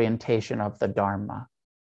the orientation of the Dharma,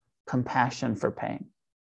 compassion for pain.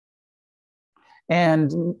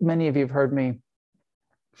 And many of you have heard me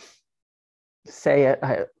say it.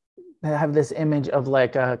 I have this image of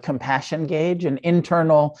like a compassion gauge, an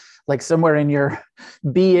internal, like somewhere in your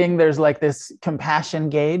being, there's like this compassion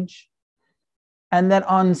gauge. And that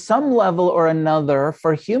on some level or another,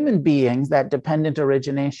 for human beings, that dependent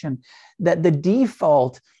origination, that the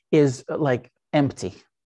default is like empty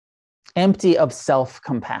of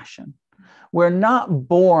self-compassion. We're not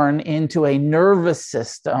born into a nervous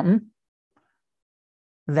system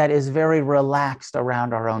that is very relaxed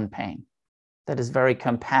around our own pain, that is very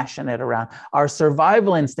compassionate around. Our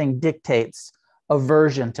survival instinct dictates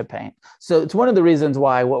aversion to pain. So it's one of the reasons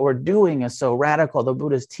why what we're doing is so radical. The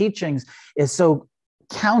Buddha's teachings is so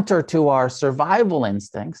counter to our survival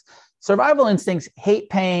instincts. Survival instincts hate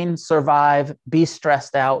pain, survive, be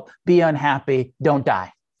stressed out, be unhappy, don't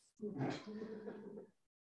die.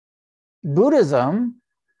 Buddhism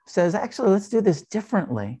says, actually, let's do this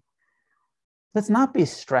differently. Let's not be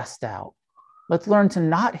stressed out. Let's learn to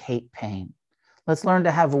not hate pain. Let's learn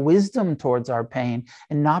to have wisdom towards our pain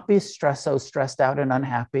and not be so stressed out and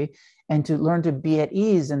unhappy, and to learn to be at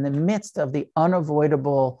ease in the midst of the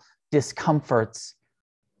unavoidable discomforts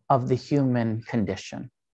of the human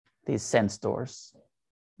condition, these sense doors,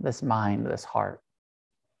 this mind, this heart.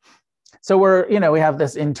 So we have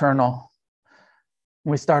this internal,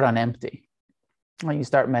 we start on empty. When you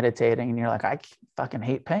start meditating and you're like, I fucking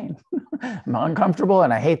hate pain. I'm uncomfortable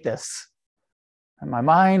and I hate this. And my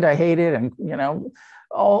mind, I hate it. And,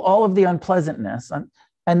 all of the unpleasantness.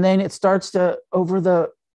 And then it starts to, over the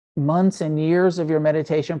months and years of your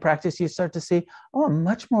meditation practice, you start to see, oh, I'm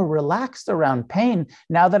much more relaxed around pain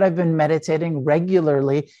now that I've been meditating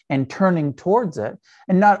regularly and turning towards it.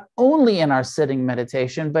 And not only in our sitting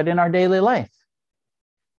meditation, but in our daily life.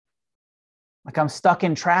 Like I'm stuck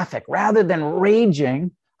in traffic, rather than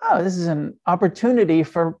raging, oh, this is an opportunity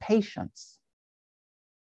for patience.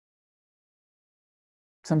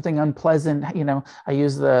 Something unpleasant, I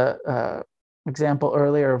used the example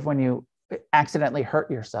earlier of when you accidentally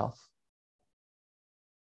hurt yourself.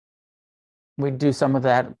 We do some of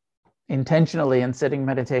that intentionally in sitting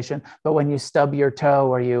meditation, but when you stub your toe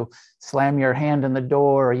or you slam your hand in the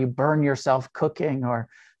door or you burn yourself cooking or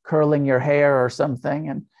curling your hair or something,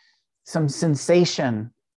 and some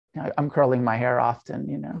sensation, I'm curling my hair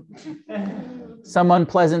often, some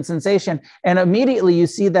unpleasant sensation. And immediately you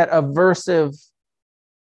see that aversive,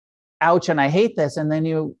 ouch, and I hate this. And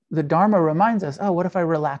then the Dharma reminds us, oh, what if I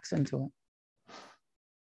relax into it?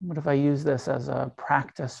 What if I use this as a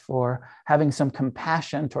practice for having some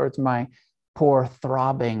compassion towards my poor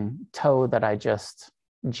throbbing toe that I just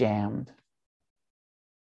jammed?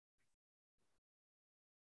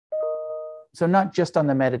 So not just on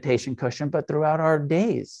the meditation cushion, but throughout our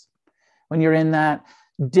days. When you're in that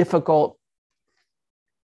difficult,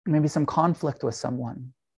 maybe some conflict with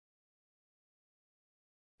someone,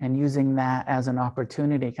 and using that as an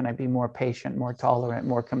opportunity, can I be more patient, more tolerant,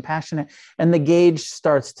 more compassionate? And the gauge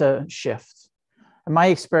starts to shift. And my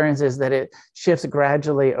experience is that it shifts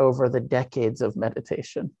gradually over the decades of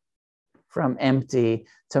meditation, from empty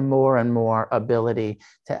to more and more ability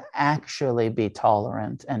to actually be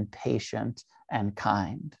tolerant and patient and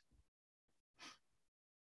kind.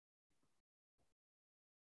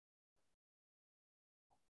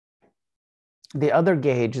 The other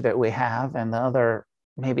gauge that we have, and the other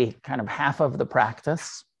maybe kind of half of the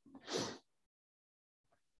practice,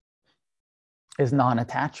 is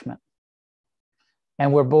non-attachment.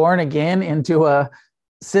 And we're born again into a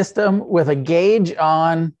system with a gauge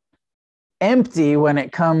on empty when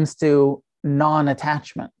it comes to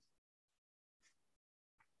non-attachment.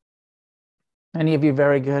 Any of you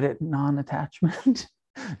very good at non-attachment,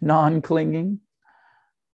 non-clinging?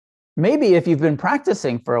 Maybe if you've been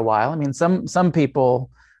practicing for a while. I mean, some people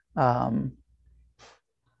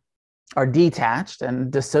are detached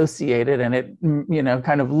and dissociated, and it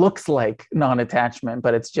kind of looks like non-attachment,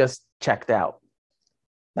 but it's just checked out.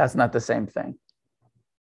 That's not the same thing.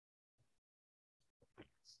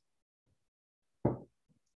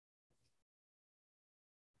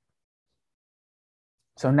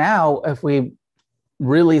 So now, if we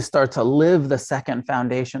really start to live the second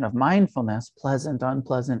foundation of mindfulness, pleasant,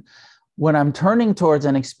 unpleasant, when I'm turning towards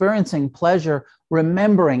and experiencing pleasure,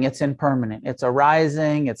 remembering it's impermanent, it's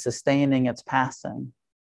arising, it's sustaining, it's passing.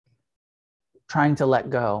 Trying to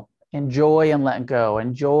let go, enjoy and let go,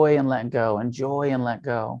 enjoy and let go, enjoy and let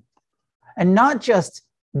go. And not just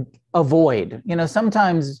avoid.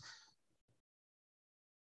 Sometimes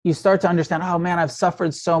you start to understand, oh man, I've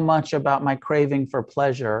suffered so much about my craving for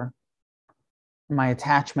pleasure, my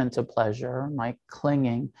attachment to pleasure, my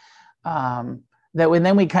clinging,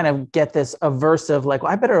 then we kind of get this aversive, like,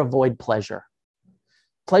 well, I better avoid pleasure.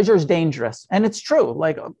 Pleasure is dangerous. And it's true.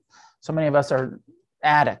 Like, so many of us are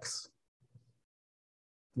addicts,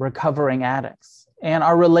 recovering addicts. And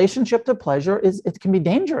our relationship to pleasure it can be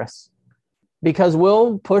dangerous. Because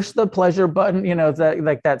we'll push the pleasure button,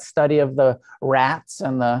 like that study of the rats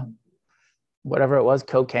and the, whatever it was,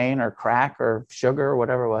 cocaine or crack or sugar or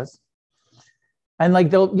whatever it was. And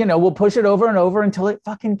like we'll push it over and over until it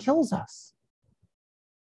fucking kills us.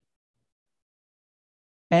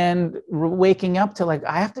 and waking up to like,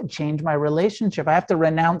 I have to change my relationship. I have to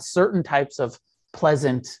renounce certain types of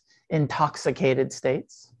pleasant, intoxicated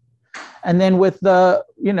states. And then with the,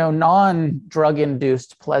 non-drug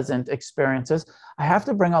induced pleasant experiences, I have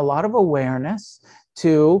to bring a lot of awareness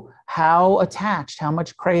to how attached, how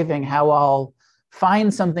much craving, how I'll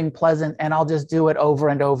find something pleasant and I'll just do it over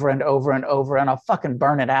and over and over and over, and I'll fucking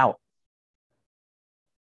burn it out.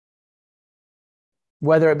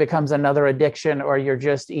 Whether it becomes another addiction or you're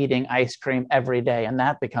just eating ice cream every day and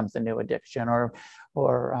that becomes the new addiction, or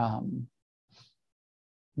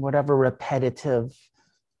whatever repetitive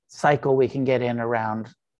cycle we can get in around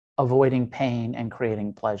avoiding pain and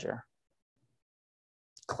creating pleasure,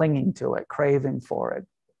 clinging to it, craving for it,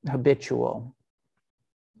 habitual.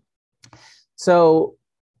 So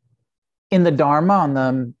in the Dharma, on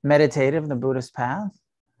the meditative, the Buddhist path,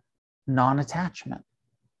 non-attachment.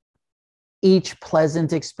 Each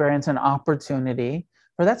pleasant experience and opportunity,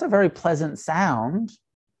 or that's a very pleasant sound,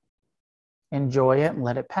 enjoy it and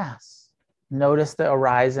let it pass. Notice the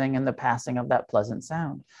arising and the passing of that pleasant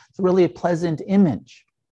sound. It's really a pleasant image.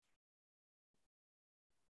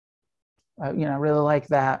 I really like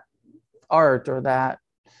that art or that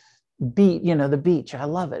beach, the beach. I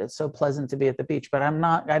love it. It's so pleasant to be at the beach, but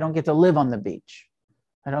I don't get to live on the beach.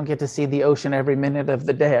 I don't get to see the ocean every minute of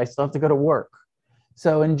the day. I still have to go to work.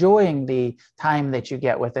 So enjoying the time that you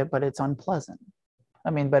get with it, but it's unpleasant.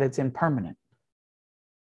 But it's impermanent.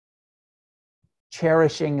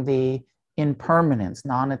 Cherishing the impermanence,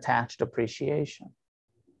 non-attached appreciation.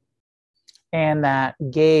 And that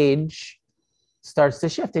gauge starts to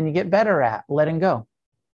shift and you get better at letting go.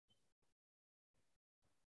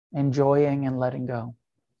 Enjoying and letting go.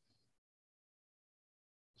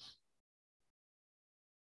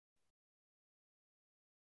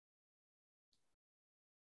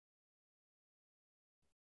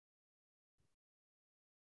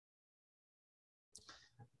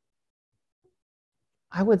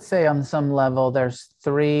 I would say on some level, there's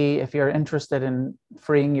three, if you're interested in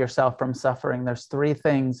freeing yourself from suffering, there's three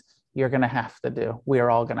things you're going to have to do. We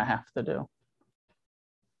are all going to have to do.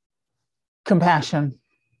 Compassion,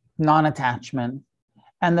 non-attachment.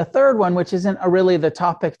 And the third one, which isn't really the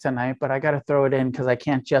topic tonight, but I got to throw it in because I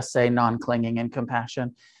can't just say non-clinging and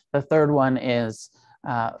compassion. The third one is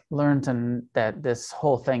learn that this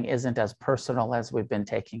whole thing isn't as personal as we've been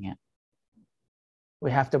taking it. We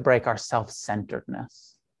have to break our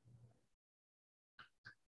self-centeredness.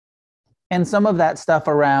 And some of that stuff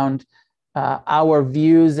around our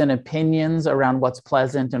views and opinions around what's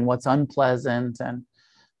pleasant and what's unpleasant, and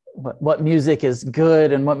what music is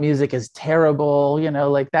good and what music is terrible,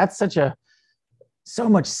 that's so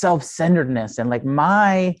much self-centeredness. And like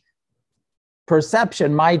my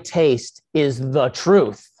perception, my taste is the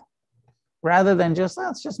truth, rather than just,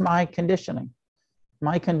 it's just my conditioning.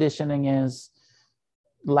 My conditioning is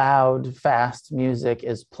loud, fast music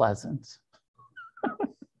is pleasant.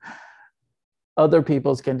 Other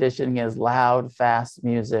people's conditioning is loud, fast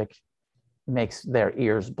music makes their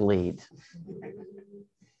ears bleed.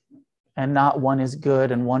 And not one is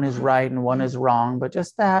good and one is right and one is wrong, but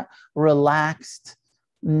just that relaxed,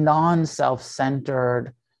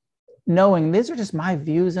 non-self-centered, knowing these are just my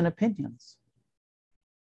views and opinions.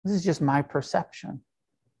 This is just my perception.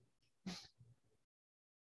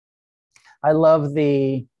 I love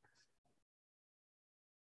the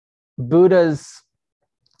Buddha's,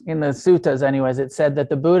 in the suttas anyways, it said that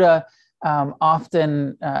the Buddha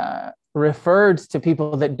often referred to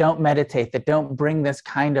people that don't meditate, that don't bring this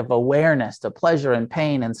kind of awareness to pleasure and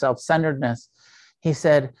pain and self-centeredness. He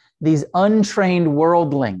said, these untrained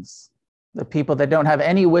worldlings, the people that don't have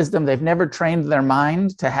any wisdom, they've never trained their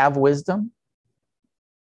mind to have wisdom.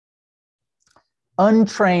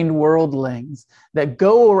 Untrained worldlings that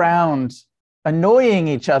go around annoying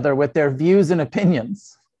each other with their views and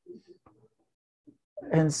opinions.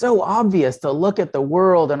 And so obvious to look at the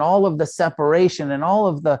world and all of the separation and all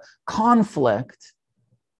of the conflict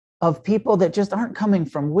of people that just aren't coming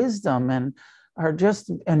from wisdom and are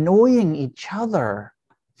just annoying each other,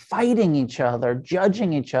 fighting each other,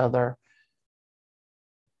 judging each other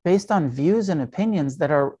based on views and opinions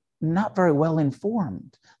that are not very well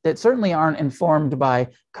informed, that certainly aren't informed by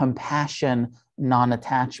compassion,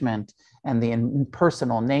 non-attachment, and the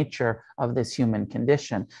impersonal nature of this human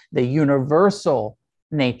condition, the universal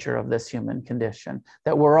nature of this human condition,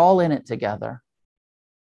 that we're all in it together.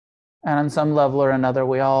 And on some level or another,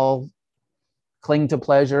 we all cling to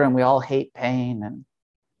pleasure and we all hate pain.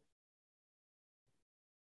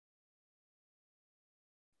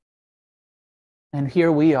 And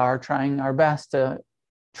here we are trying our best to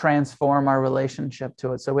transform our relationship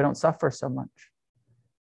to it so we don't suffer so much.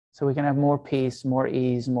 so we can have more peace, more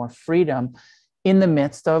ease, more freedom in the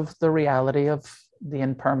midst of the reality of the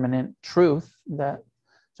impermanent truth that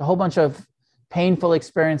there's a whole bunch of painful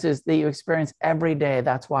experiences that you experience every day.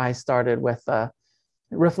 That's why I started with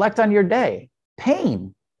reflect on your day.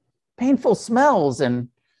 Painful smells and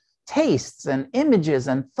tastes and images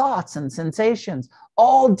and thoughts and sensations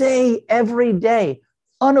all day, every day,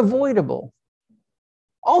 unavoidable.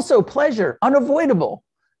 Also pleasure, unavoidable.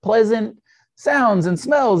 Pleasant sounds and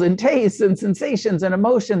smells and tastes and sensations and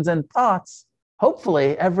emotions and thoughts.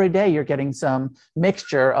 Hopefully every day you're getting some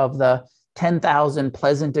mixture of the 10,000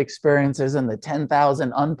 pleasant experiences and the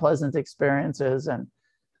 10,000 unpleasant experiences. And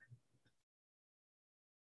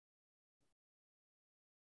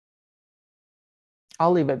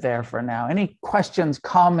I'll leave it there for now. Any questions,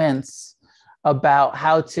 comments about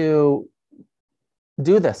how to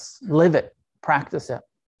do this, live it, practice it?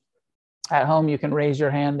 At home, you can raise your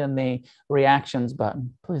hand in the reactions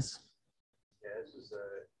button, please. Yeah, this was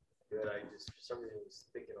good. I just, for some reason, was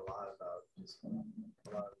thinking a lot about just a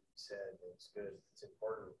lot of what you said. It's good. It's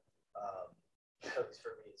important. At least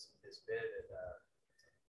for me, it's been.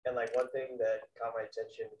 And like one thing that caught my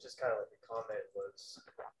attention, just kind of like a comment, was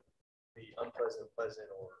the unpleasant, pleasant,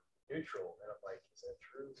 or neutral. And I'm like, is that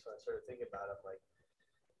true? So I started thinking about it. I'm like,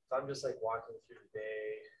 if I'm just like walking through the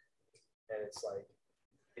day, and it's like,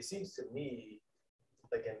 it seems to me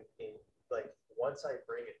like like once I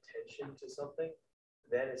bring attention to something,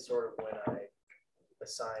 then it's sort of when I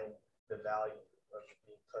assign the value of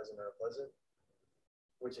being pleasant or unpleasant,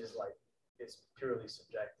 which is like, it's purely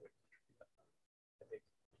subjective, I think.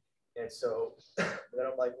 And so then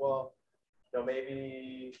I'm like, well,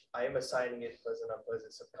 maybe I am assigning it pleasant,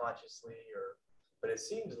 unpleasant subconsciously, but it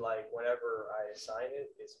seems like whenever I assign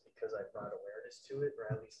it, it's because I brought awareness to it, or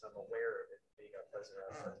at least I'm aware of it being unpleasant or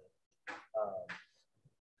unpleasant,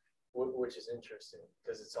 which is interesting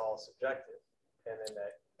because it's all subjective. And then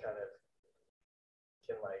that kind of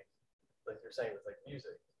can like you're saying with like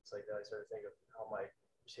music, it's like I started thinking of how my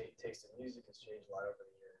taste in music has changed a lot over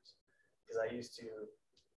the years, because I used to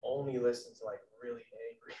only listen to like really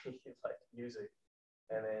angry like music,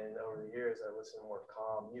 and then over the years I listen to more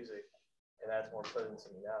calm music, and that's more pleasant to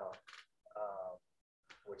me now,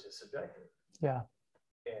 which is subjective. Yeah.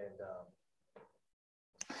 And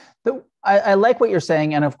I like what you're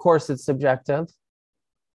saying, and of course it's subjective,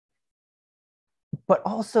 but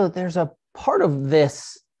also there's a part of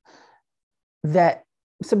this that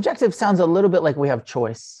subjective sounds a little bit like we have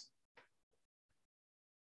choice.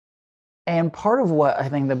 And part of what I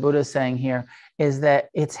think the Buddha is saying here is that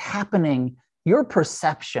it's happening, your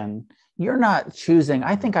perception, you're not choosing,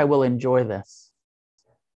 I think I will enjoy this,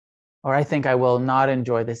 or I think I will not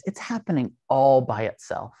enjoy this. It's happening all by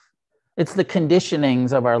itself. It's the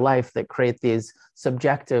conditionings of our life that create these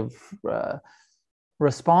subjective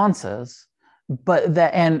responses. But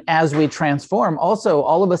and as we transform, also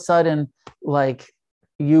all of a sudden, like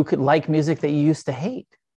you could like music that you used to hate,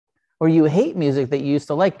 or you hate music that you used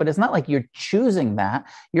to like, but it's not like you're choosing that.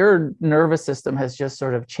 Your nervous system has just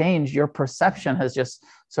sort of changed. Your perception has just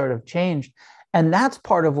sort of changed. And that's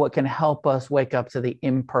part of what can help us wake up to the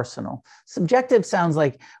impersonal. Subjective sounds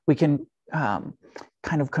like we can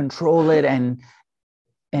kind of control it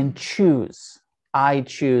and choose. I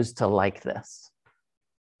choose to like this.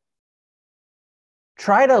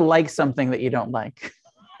 Try to like something that you don't like.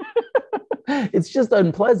 It's just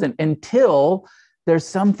unpleasant until there's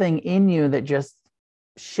something in you that just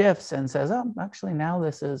shifts and says, oh, actually now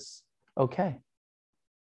this is okay.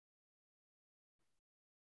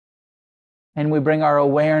 And we bring our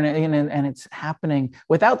awareness in, and it's happening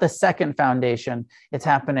without the second foundation. It's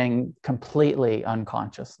happening completely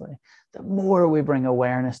unconsciously. The more we bring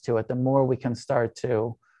awareness to it, the more we can start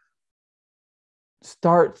to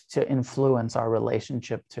influence our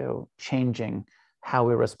relationship to changing how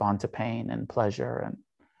we respond to pain and pleasure.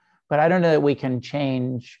 But I don't know that we can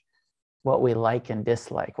change what we like and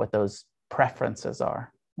dislike, what those preferences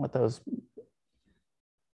are, what those.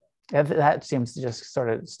 That seems to just sort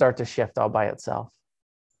of start to shift all by itself.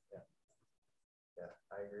 Yeah,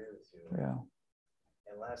 I agree with you. Yeah.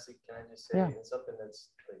 And lastly, can I just say, and something that's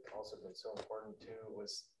like also been so important too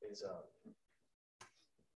is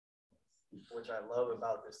which I love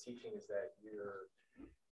about this teaching is that what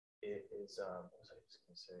was I just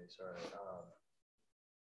gonna say? Sorry.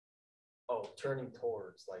 Turning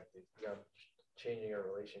towards like changing our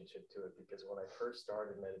relationship to it, because when I first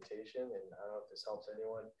started meditation, and I don't know if this helps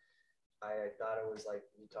anyone, I thought it was like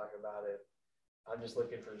you talk about it, I'm just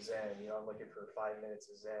looking for Zen, I'm looking for 5 minutes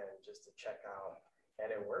of Zen just to check out,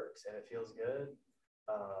 and it works and it feels good.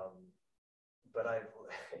 But I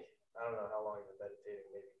don't know how long I've been meditating,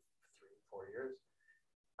 maybe 3-4 years.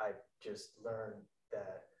 I've just learned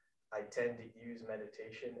that I tend to use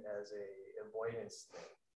meditation as a avoidance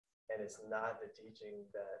thing. And it's not the teaching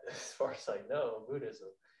that, as far as I know, Buddhism.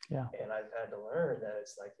 Yeah. And I've had to learn that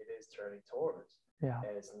it's like it is turning towards. Yeah.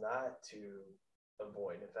 And it's not to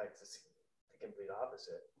avoid. In fact, it's the complete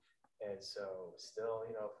opposite. And so still,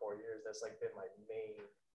 4 years, that's like been my main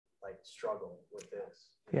like struggle with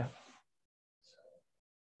this. Yeah. So,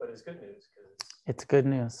 but it's good news because it's good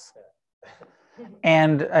news. Yeah.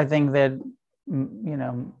 And I think that,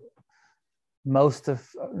 most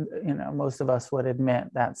of us would admit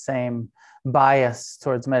that same bias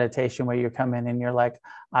towards meditation, where you come in and you're like,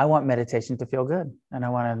 I want meditation to feel good, and I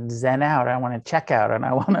want to zen out, I want to check out, and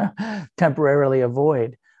I want to temporarily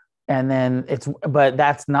avoid. And then but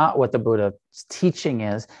that's not what the Buddha's teaching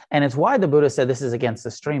is. And it's why the Buddha said this is against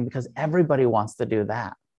the stream, because everybody wants to do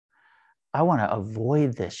that. I want to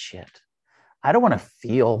avoid this shit. I don't want to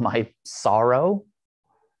feel my sorrow.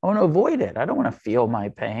 I want to avoid it. I don't want to feel my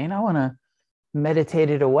pain. I want to meditate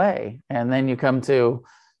it away. And then you come to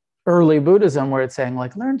early Buddhism, where it's saying,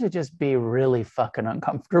 like, learn to just be really fucking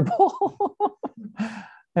uncomfortable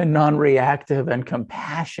and non-reactive and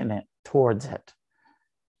compassionate towards it.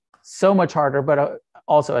 So much harder, but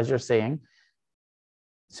also, as you're saying,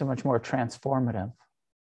 so much more transformative.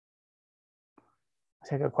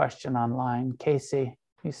 Take a question online. Casey,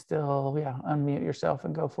 you still, unmute yourself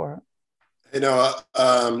and go for it.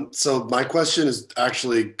 So my question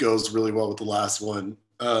actually goes really well with the last one.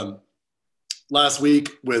 Last week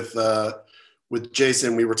with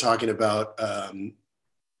Jason, we were talking about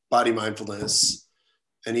body mindfulness,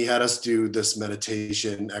 and he had us do this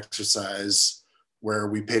meditation exercise where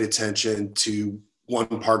we paid attention to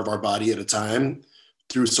one part of our body at a time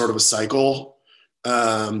through sort of a cycle.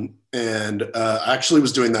 And I actually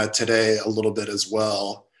was doing that today a little bit as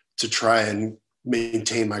well, to try and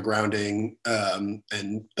maintain my grounding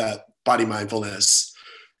and that body mindfulness.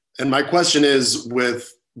 And my question is,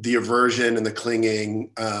 with the aversion and the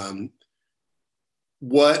clinging, do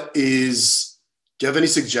you have any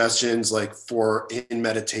suggestions, like, for in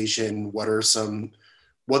meditation, what's an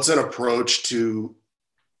approach to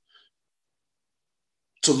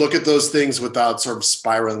look at those things without sort of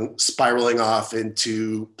spiraling off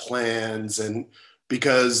into plans? And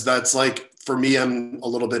because that's, like, for me, I'm a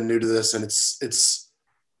little bit new to this, and it's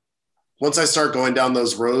once I start going down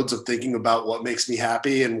those roads of thinking about what makes me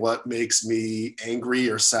happy and what makes me angry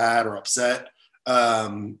or sad or upset,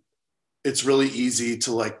 it's really easy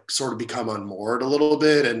to, like, sort of become unmoored a little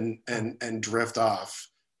bit and drift off.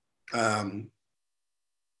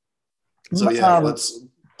 Let's,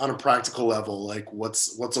 on a practical level, like,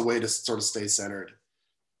 what's a way to sort of stay centered?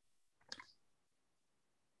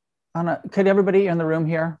 Could everybody in the room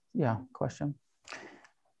hear? Yeah, question.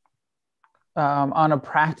 On a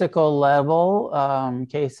practical level,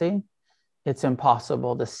 Casey, it's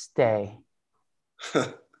impossible to stay.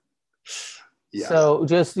 Yeah. So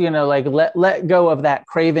just, like, let go of that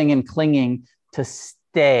craving and clinging to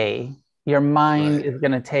stay. Your mind is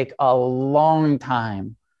going to take a long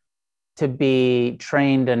time to be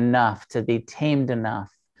trained enough, to be tamed enough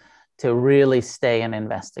to really stay and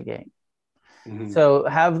investigate. Mm-hmm. So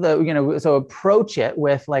so approach it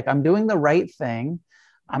with, like, I'm doing the right thing.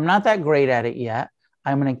 I'm not that great at it yet.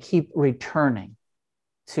 I'm going to keep returning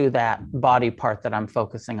to that body part that I'm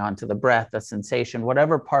focusing on, to the breath, the sensation,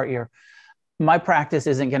 whatever part my practice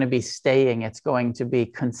isn't going to be staying. It's going to be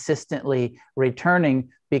consistently returning,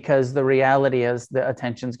 because the reality is the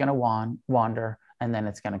attention's going to wander, and then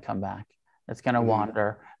it's going to come back. It's going to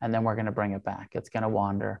wander, and then we're going to bring it back. It's going to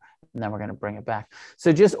wander, and then we're going to bring it back.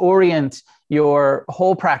 So just orient your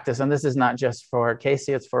whole practice. And this is not just for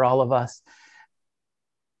Casey, it's for all of us.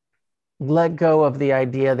 Let go of the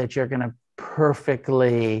idea that you're going to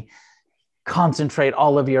perfectly concentrate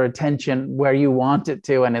all of your attention where you want it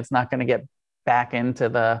to, and it's not going to get back into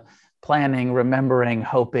the planning, remembering,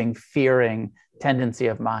 hoping, fearing tendency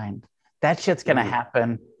of mind. That shit's going to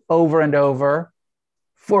happen over and over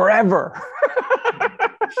forever.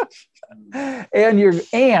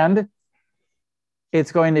 and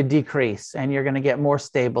it's going to decrease, and you're going to get more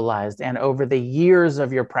stabilized. And over the years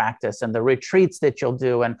of your practice and the retreats that you'll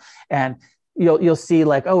do, and you'll see,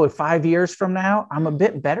 like, 5 years from now, I'm a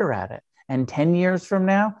bit better at it. And 10 years from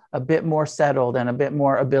now, a bit more settled and a bit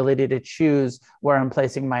more ability to choose where I'm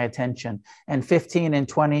placing my attention. And 15 and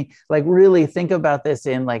 20, like, really think about this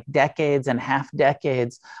in, like, decades and half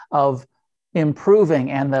decades of improving.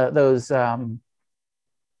 And those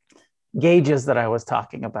gauges that I was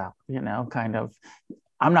talking about, kind of,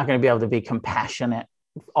 I'm not going to be able to be compassionate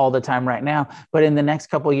all the time right now, but in the next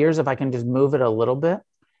couple of years, if I can just move it a little bit,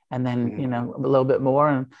 and then, a little bit more,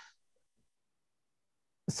 and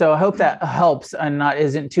So I hope that helps and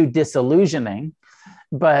isn't too disillusioning.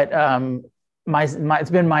 But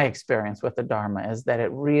it's been my experience with the Dharma is that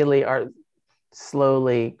it really are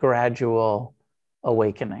slowly gradual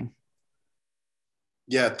awakening.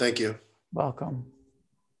 Yeah, thank you. Welcome.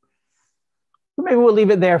 Maybe we'll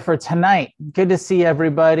leave it there for tonight. Good to see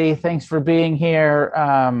everybody. Thanks for being here.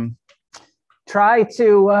 Try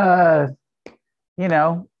to,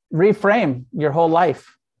 reframe your whole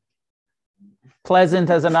life. Pleasant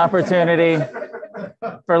as an opportunity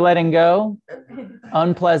for letting go.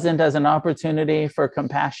 Unpleasant as an opportunity for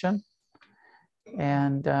compassion.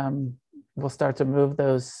 And we'll start to move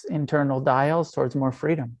those internal dials towards more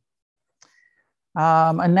freedom.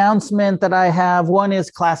 Announcement that I have. One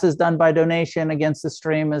is Classes Done by Donation Against the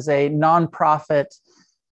Stream is a nonprofit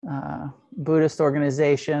Buddhist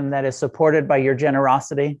organization that is supported by your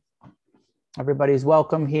generosity. Everybody's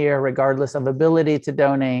welcome here, regardless of ability to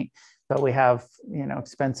donate. But we have,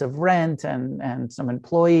 expensive rent and some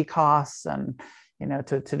employee costs and,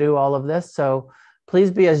 to do all of this. So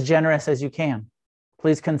please be as generous as you can.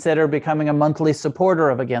 Please consider becoming a monthly supporter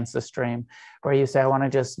of Against the Stream, where you say, I want to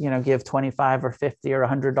just, give $25 or $50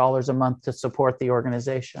 or $100 a month to support the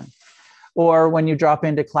organization. Or when you drop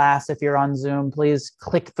into class, if you're on Zoom, please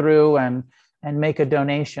click through and make a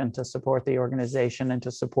donation to support the organization and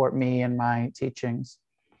to support me and my teachings.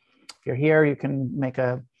 If you're here, you can make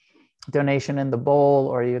a donation in the bowl,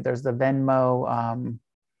 or there's the Venmo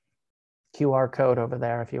QR code over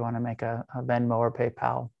there if you want to make a Venmo or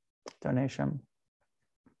PayPal donation.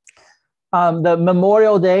 The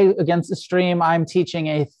Memorial Day Against the Stream, I'm teaching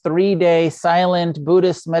a 3-day silent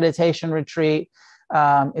Buddhist meditation retreat.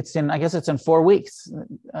 It's in 4 weeks.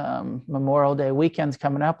 Memorial Day weekend's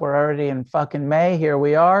coming up. We're already in fucking May. Here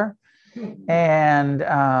we are.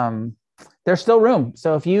 And there's still room.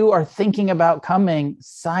 So if you are thinking about coming,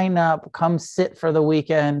 sign up, come sit for the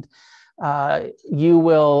weekend. You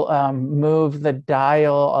will move the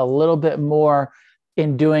dial a little bit more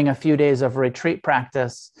in doing a few days of retreat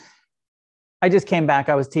practice. I just came back.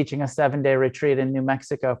 I was teaching a 7-day retreat in New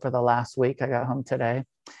Mexico for the last week. I got home today.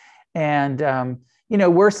 And,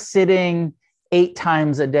 we're sitting 8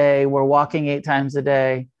 times a day. We're walking 8 times a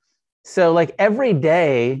day. So like every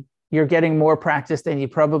day, you're getting more practice than you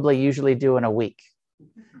probably usually do in a week.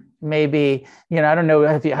 Maybe, I don't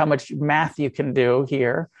know how much math you can do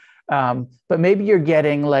here, but maybe you're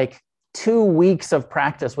getting like 2 weeks of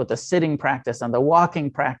practice with the sitting practice and the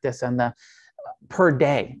walking practice and the per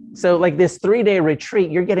day. So like this 3-day retreat,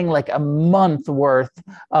 you're getting like a month worth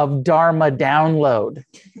of Dharma download.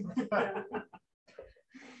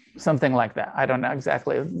 Something like that. I don't know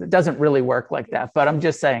exactly. It doesn't really work like that, but I'm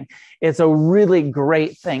just saying it's a really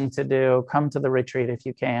great thing to do. Come to the retreat if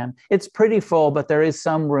you can. It's pretty full, but there is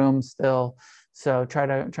some room still. So try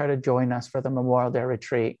to join us for the Memorial Day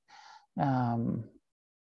retreat. And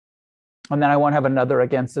then I won't have another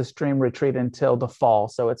Against the Stream retreat until the fall.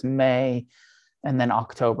 So it's May. And then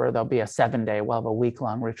October, there'll be a 7-day. We'll have a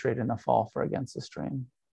week-long retreat in the fall for Against the Stream.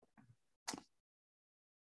 I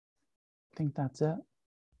think that's it.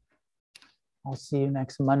 I'll see you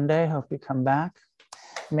next Monday. Hope you come back.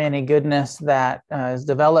 May any goodness that is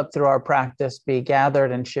developed through our practice be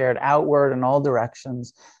gathered and shared outward in all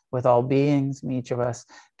directions with all beings. May each of us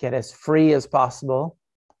get as free as possible.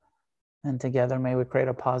 And together may we create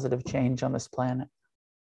a positive change on this planet.